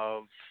go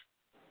of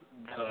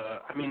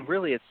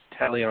really it's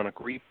talionic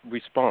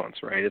response,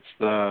 right? It's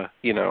the,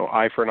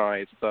 eye for an eye.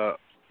 It's the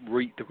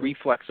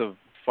reflex of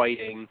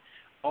fighting.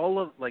 All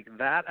of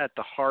that at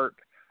the heart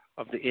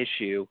of the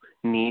issue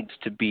needs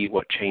to be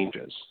what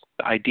changes.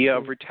 The idea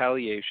of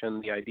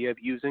retaliation, the idea of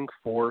using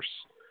force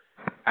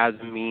as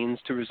a means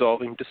to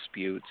resolving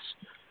disputes,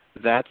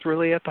 that's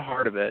really at the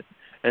heart of it,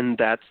 and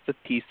that's the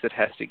piece that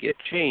has to get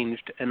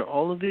changed. And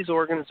all of these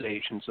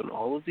organizations and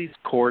all of these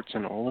courts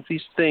and all of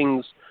these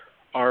things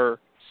are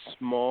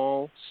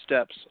small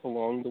steps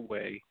along the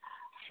way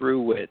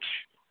through which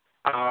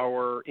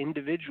our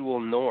individual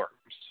norms,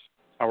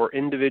 our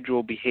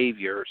individual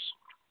behaviors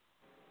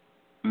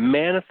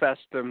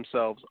manifest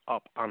themselves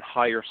up on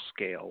higher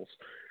scales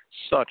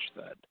such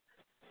that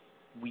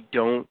we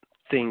don't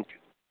think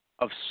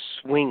of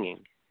swinging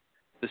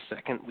the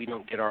second we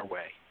don't get our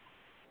way.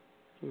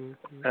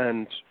 Mm-hmm.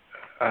 And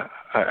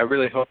I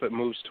really hope it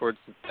moves towards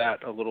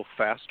that a little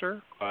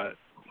faster, but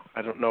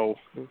I don't know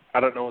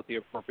what the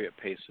appropriate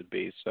pace would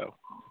be. So,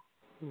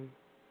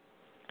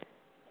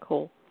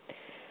 cool.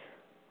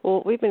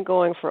 Well, we've been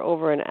going for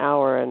over an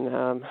hour,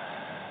 and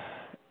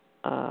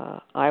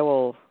I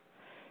will,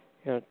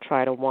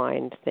 try to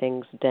wind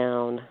things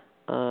down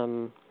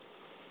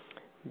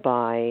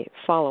by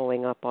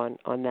following up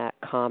on that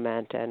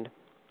comment and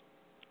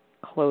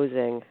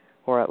closing,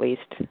 or at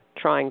least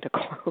trying to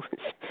close,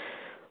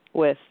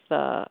 with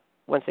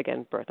once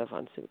again Bertha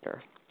von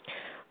Suttner.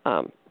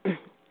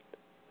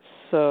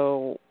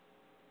 So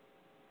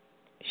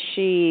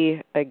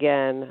she,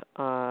 again,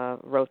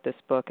 wrote this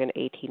book in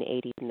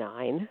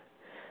 1889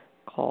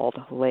 called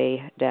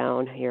Lay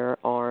Down Your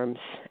Arms,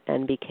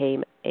 and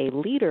became a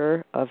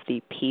leader of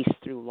the Peace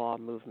Through Law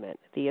movement,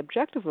 the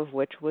objective of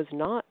which was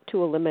not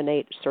to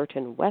eliminate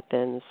certain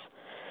weapons,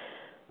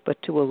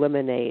 but to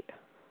eliminate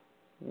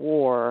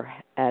war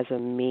as a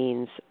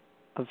means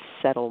of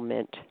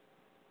settlement,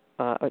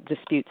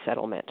 dispute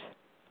settlement.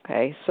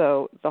 Okay,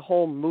 so the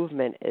whole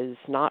movement is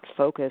not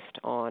focused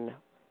on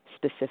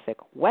specific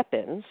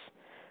weapons,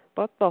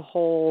 but the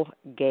whole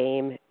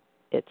game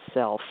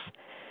itself.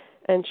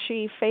 And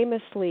she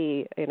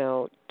famously,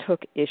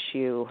 took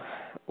issue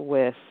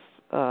with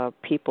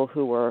people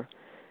who were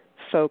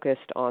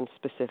focused on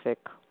specific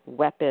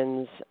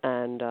weapons,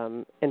 and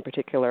in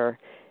particular,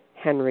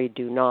 Henry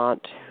Dunant,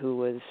 who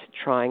was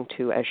trying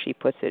to, as she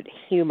puts it,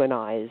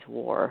 humanize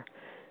war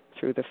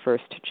through the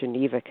First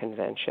Geneva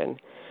Convention.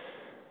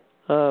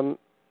 I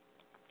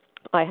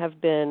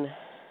have been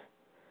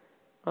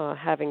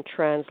having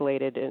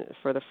translated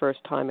for the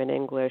first time in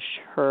English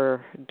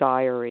her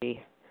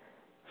diary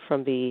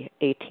from the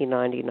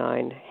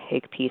 1899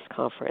 Hague Peace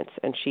Conference,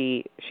 and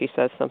she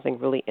says something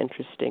really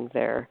interesting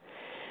there.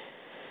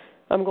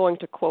 I'm going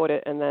to quote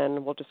it, and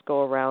then we'll just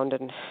go around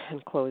and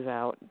close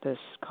out this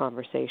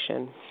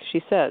conversation.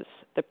 She says,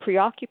 "The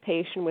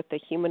preoccupation with the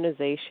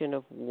humanization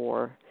of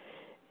war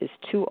is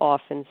too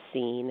often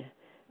seen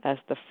as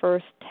the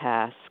first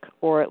task,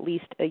 or at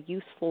least a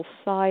useful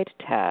side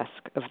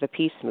task, of the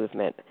peace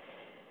movement,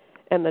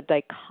 and the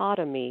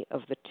dichotomy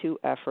of the two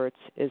efforts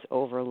is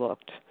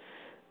overlooked.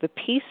 The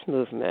peace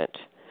movement,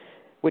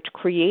 which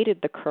created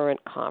the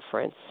current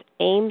conference,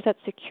 aims at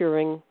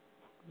securing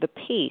the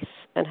peace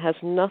and has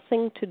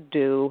nothing to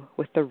do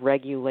with the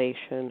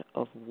regulation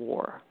of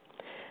war.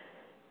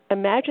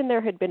 Imagine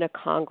there had been a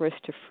Congress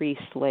to free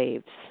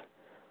slaves.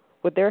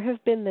 Would there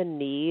have been the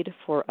need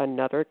for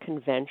another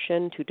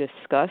convention to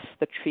discuss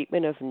the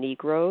treatment of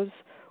Negroes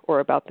or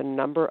about the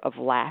number of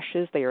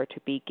lashes they are to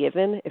be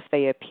given if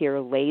they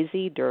appear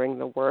lazy during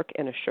the work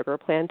in a sugar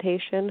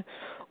plantation,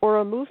 or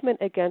a movement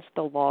against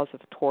the laws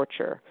of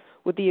torture?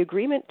 Would the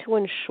agreement to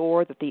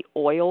ensure that the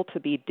oil to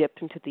be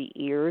dipped into the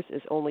ears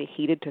is only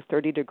heated to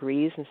 30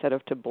 degrees instead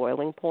of to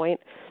boiling point,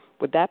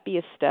 would that be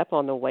a step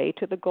on the way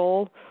to the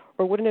goal?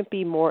 Or wouldn't it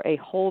be more a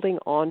holding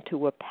on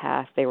to a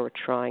path they were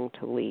trying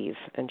to leave?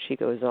 And she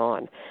goes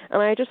on.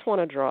 And I just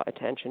want to draw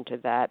attention to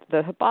that.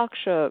 The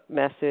Hibakusha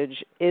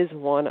message is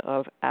one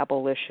of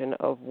abolition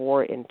of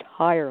war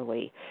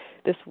entirely.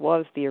 This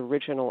was the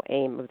original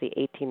aim of the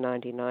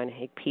 1899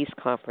 Hague Peace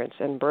Conference.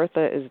 And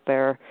Bertha is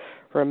there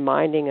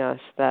reminding us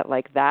that,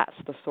 that's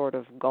the sort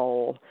of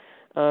goal.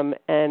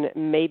 And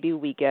maybe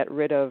we get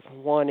rid of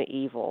one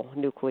evil,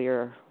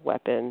 nuclear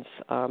weapons,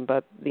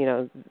 but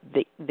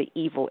the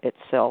evil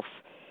itself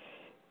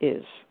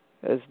is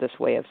this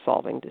way of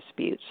solving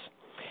disputes.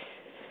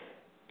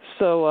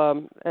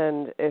 So,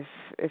 and if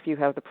you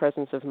have the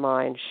presence of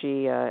mind,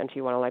 she and if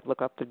you want to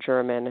look up the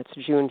German, it's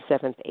June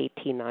 7th,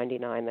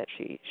 1899 that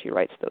she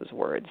writes those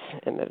words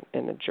in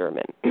the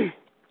German.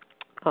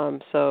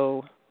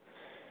 So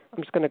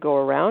I'm just going to go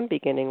around,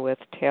 beginning with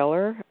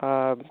Taylor,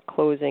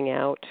 closing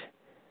out.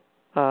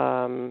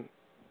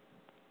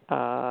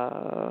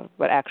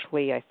 But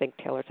actually, I think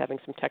Taylor's having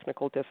some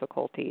technical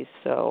difficulties,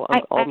 so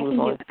I'll move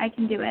on. I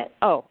can do it.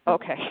 Oh,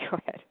 okay. Go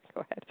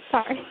ahead.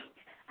 Sorry.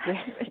 I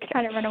was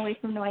trying to run away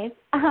from noise.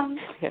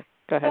 Yeah,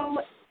 go ahead.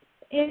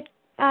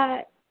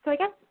 So I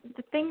guess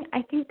the thing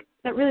I think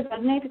that really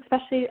resonates,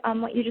 especially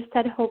what you just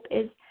said, Hope,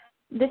 is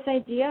this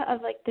idea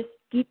of this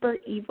deeper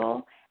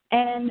evil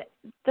and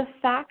the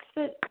fact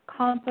that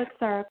conflicts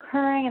are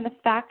occurring and the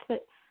fact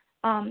that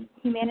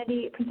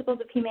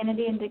principles of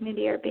humanity and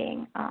dignity are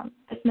being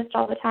dismissed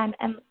all the time.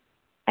 And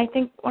I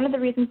think one of the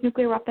reasons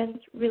nuclear weapons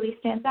really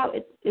stands out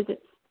is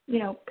it's,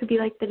 could be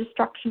the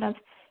destruction of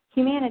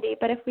humanity.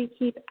 But if we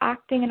keep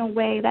acting in a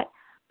way that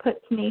puts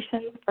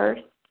nations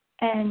first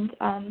and,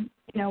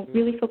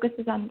 really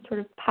focuses on sort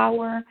of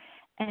power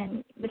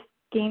and this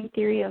game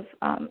theory of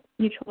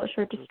mutual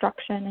assured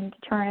destruction and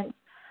deterrence,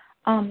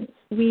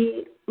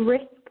 we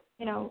risk,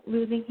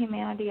 losing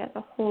humanity as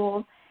a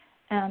whole.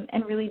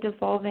 And really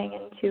devolving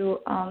into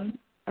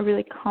a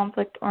really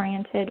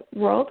conflict-oriented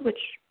world, which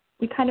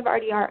we kind of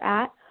already are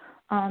at.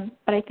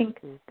 But I think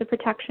the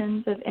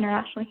protections of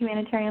international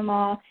humanitarian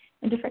law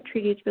and different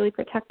treaties really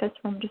protect us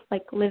from just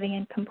living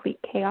in complete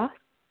chaos.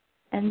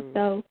 And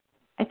so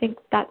I think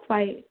that's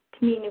why,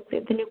 to me,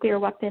 the nuclear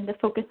weapon, the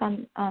focus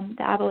on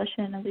the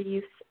abolition of the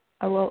use,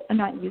 the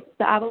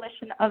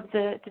abolition of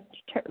the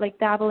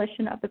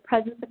abolition of the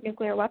presence of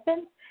nuclear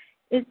weapons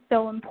is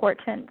so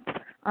important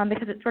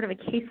because it's sort of a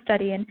case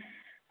study in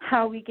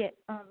how we get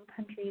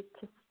countries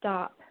to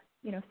stop,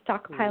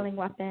 stockpiling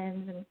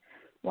weapons and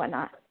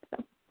whatnot.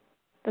 So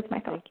that's my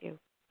thought. Thank you.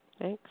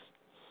 Thanks.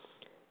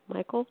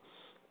 Michael?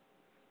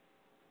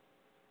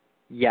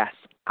 Yes,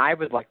 I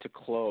would like to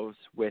close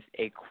with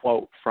a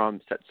quote from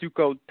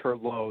Setsuko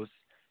Turlow's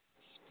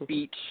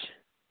speech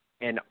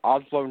in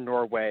Oslo,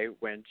 Norway,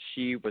 when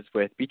she was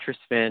with Beatrice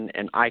Finn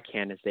and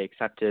ICANN as they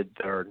accepted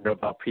their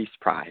Nobel Peace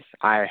Prize.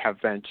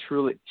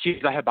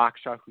 She's a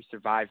Hibakusha who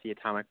survived the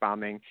atomic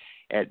bombing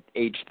at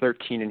age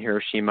 13 in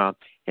Hiroshima,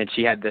 and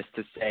she had this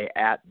to say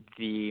at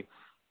the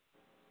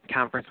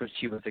conference when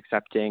she was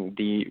accepting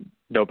the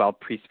Nobel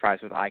Peace Prize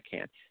with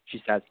ICANN.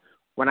 She says,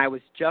 "When I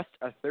was just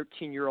a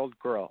 13-year-old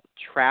girl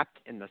trapped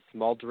in the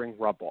smoldering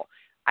rubble,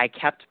 I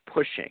kept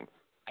pushing.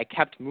 I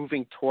kept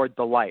moving toward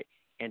the light,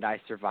 and I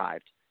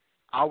survived.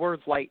 Our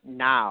light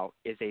now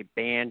is a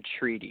banned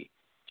treaty.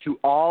 To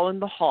all in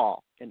the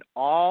hall and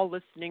all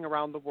listening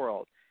around the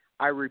world,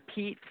 I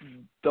repeat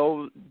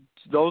those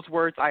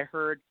words I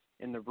heard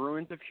in the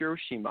ruins of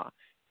Hiroshima.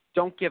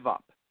 Don't give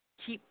up.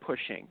 Keep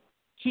pushing.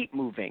 Keep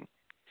moving.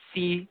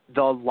 See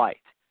the light.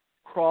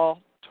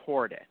 Crawl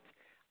toward it."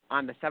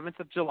 On the 7th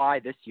of July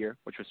this year,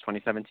 which was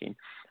 2017,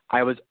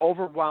 I was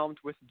overwhelmed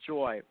with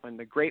joy when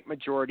the great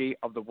majority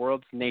of the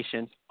world's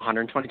nations,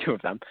 122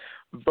 of them,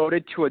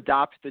 voted to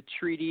adopt the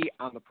Treaty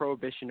on the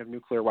Prohibition of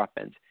Nuclear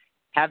Weapons.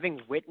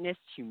 Having witnessed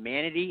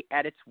humanity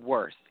at its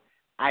worst,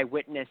 I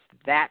witnessed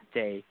that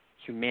day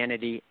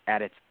humanity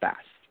at its best.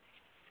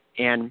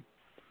 And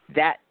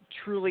that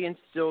truly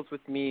instills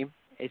with me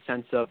a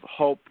sense of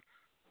hope,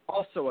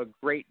 also a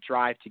great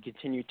drive to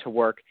continue to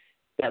work,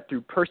 that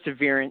through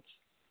perseverance,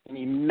 an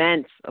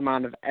immense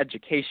amount of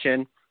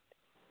education,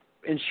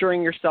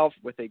 ensuring yourself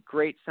with a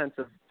great sense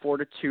of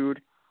fortitude,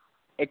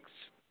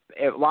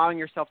 allowing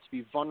yourself to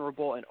be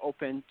vulnerable and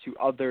open to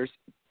others'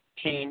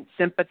 pain,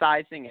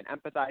 sympathizing and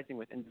empathizing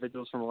with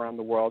individuals from around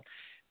the world,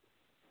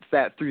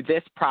 that through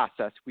this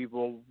process we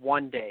will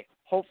one day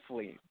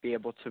hopefully be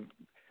able to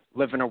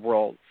live in a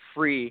world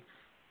free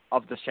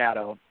of the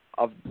shadow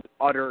of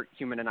utter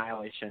human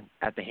annihilation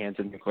at the hands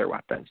of nuclear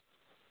weapons.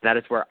 that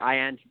is where I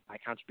end my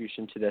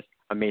contribution to this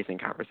amazing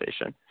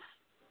conversation.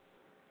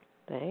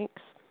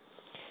 Thanks.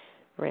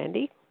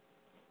 Randy?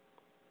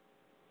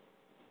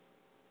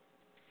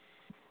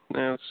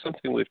 Now, it's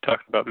something we've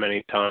talked about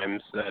many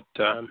times, that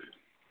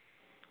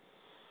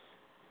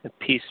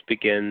peace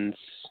begins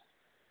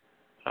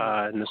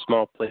in the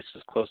small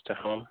places close to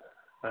home,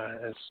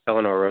 as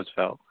Eleanor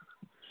Roosevelt.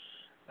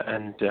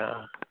 And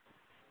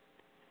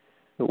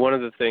one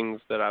of the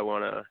things that I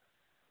want to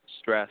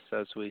stress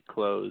as we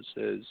close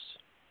is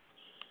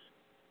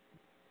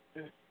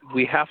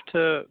we have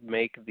to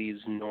make these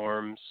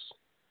norms,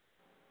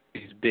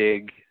 these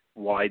big,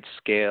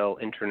 wide-scale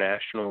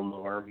international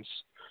norms,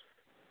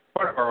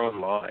 part of our own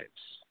lives.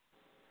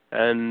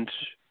 And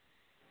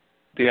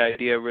the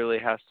idea really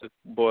has to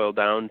boil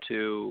down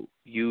to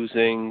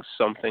using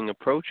something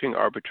approaching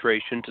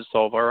arbitration to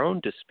solve our own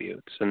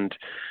disputes, and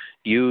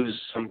use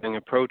something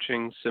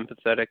approaching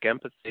sympathetic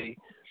empathy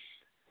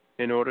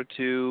in order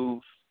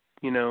to,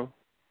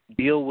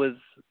 deal with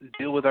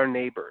our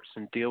neighbors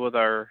and deal with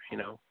our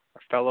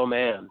fellow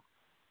man.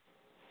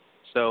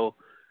 So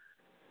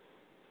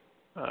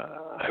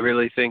I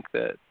really think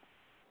that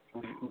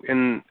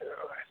in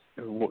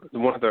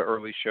one of the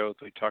early shows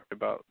we talked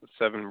about the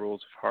 7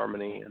 rules of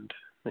harmony, and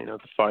the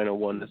final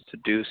one is to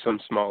do some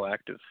small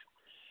act of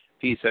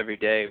peace every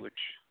day,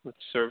 which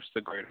serves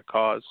the greater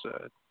cause.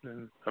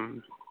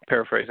 I'm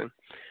paraphrasing,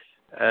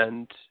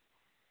 and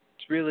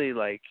it's really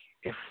like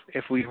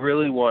if we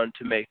really want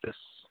to make this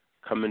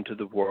come into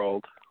the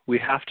world, we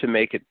have to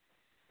make it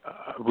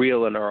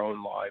real in our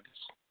own lives.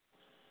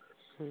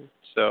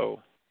 So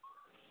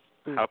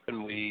how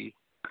can we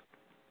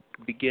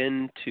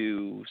begin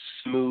to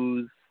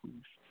smooth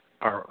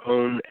our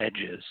own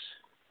edges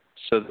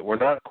so that we're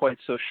not quite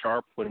so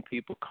sharp when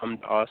people come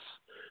to us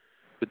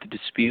with the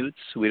disputes?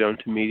 We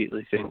don't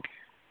immediately think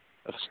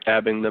of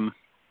stabbing them,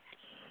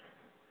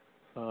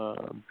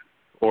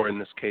 or in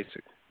this case,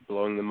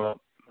 blowing them up.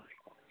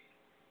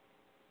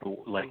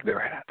 Like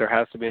there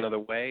has to be another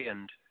way,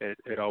 and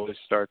it always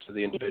starts with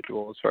the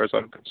individual, as far as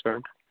I'm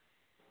concerned.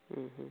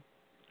 Mm-hmm.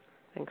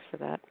 Thanks for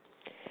that.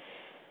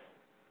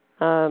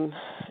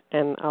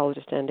 And I'll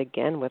just end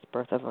again with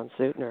Bertha von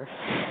Suttner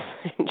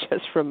and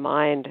just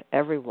remind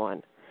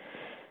everyone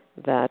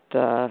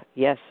that,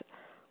 yes,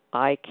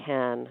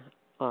 ICANN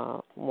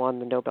won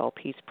the Nobel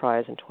Peace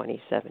Prize in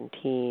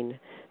 2017.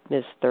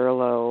 Ms.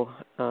 Thurlow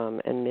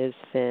and Ms.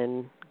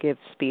 Finn give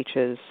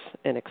speeches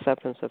in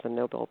acceptance of the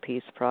Nobel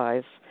Peace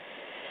Prize.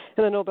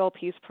 And the Nobel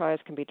Peace Prize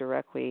can be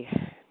directly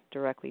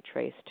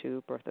traced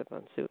to Bertha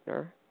von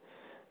Suttner,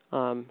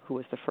 who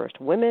was the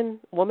first woman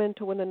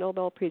to win the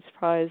Nobel Peace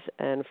Prize,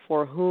 and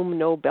for whom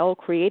Nobel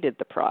created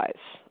the prize.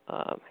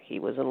 He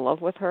was in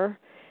love with her.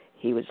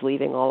 He was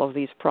leaving all of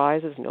these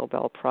prizes,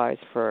 Nobel Prize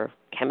for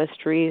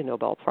chemistry,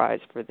 Nobel Prize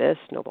for this,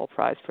 Nobel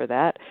Prize for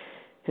that.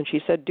 And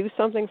she said, do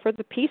something for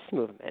the peace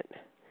movement.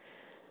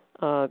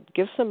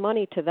 Give some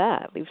money to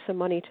that. Leave some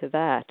money to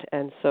that.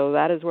 And so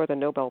that is where the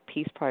Nobel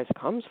Peace Prize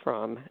comes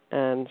from.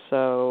 And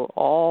so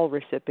all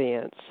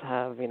recipients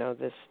have,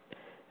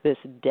 this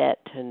debt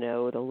to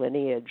know the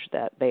lineage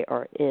that they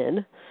are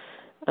in.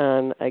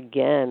 And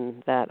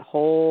again, that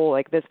whole,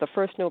 the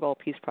first Nobel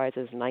Peace Prize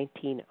is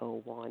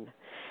 1901.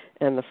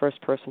 And the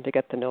first person to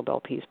get the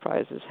Nobel Peace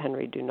Prize is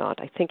Henry Dunant.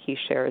 I think he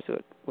shares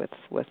it with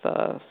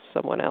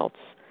someone else.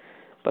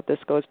 But this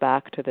goes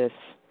back to this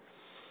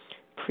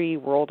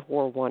pre-World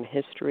War I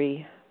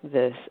history,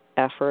 this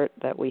effort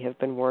that we have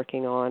been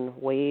working on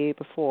way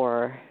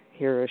before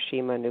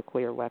Hiroshima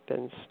nuclear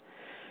weapons,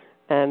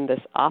 and this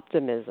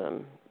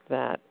optimism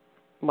that,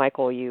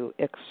 Michael, you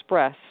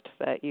expressed,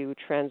 that you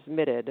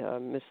transmitted.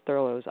 Ms.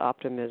 Thurlow's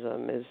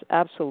optimism is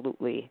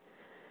absolutely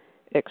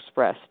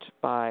expressed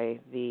by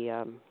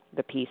the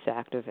peace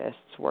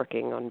activists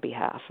working on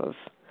behalf of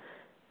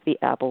the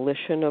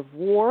abolition of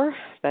war,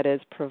 that is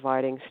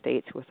providing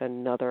states with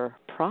another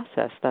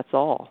process, that's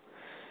all.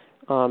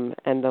 And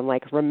then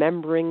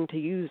remembering to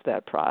use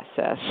that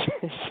process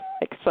is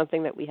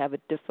something that we have a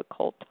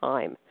difficult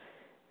time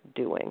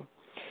doing.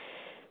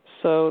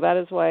 So that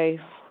is why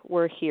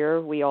we're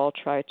here. We all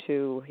try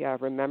to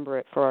remember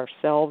it for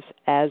ourselves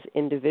as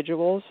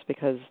individuals,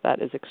 because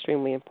that is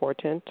extremely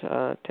important,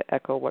 to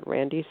echo what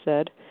Randy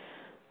said.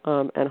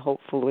 And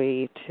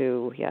hopefully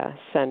to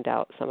send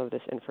out some of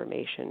this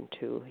information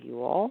to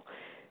you all.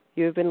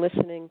 You've been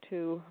listening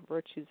to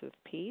Virtues of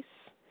Peace,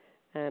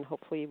 and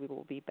hopefully we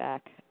will be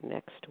back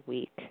next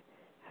week.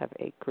 Have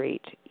a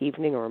great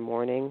evening or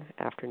morning,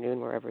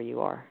 afternoon, wherever you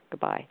are.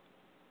 Goodbye.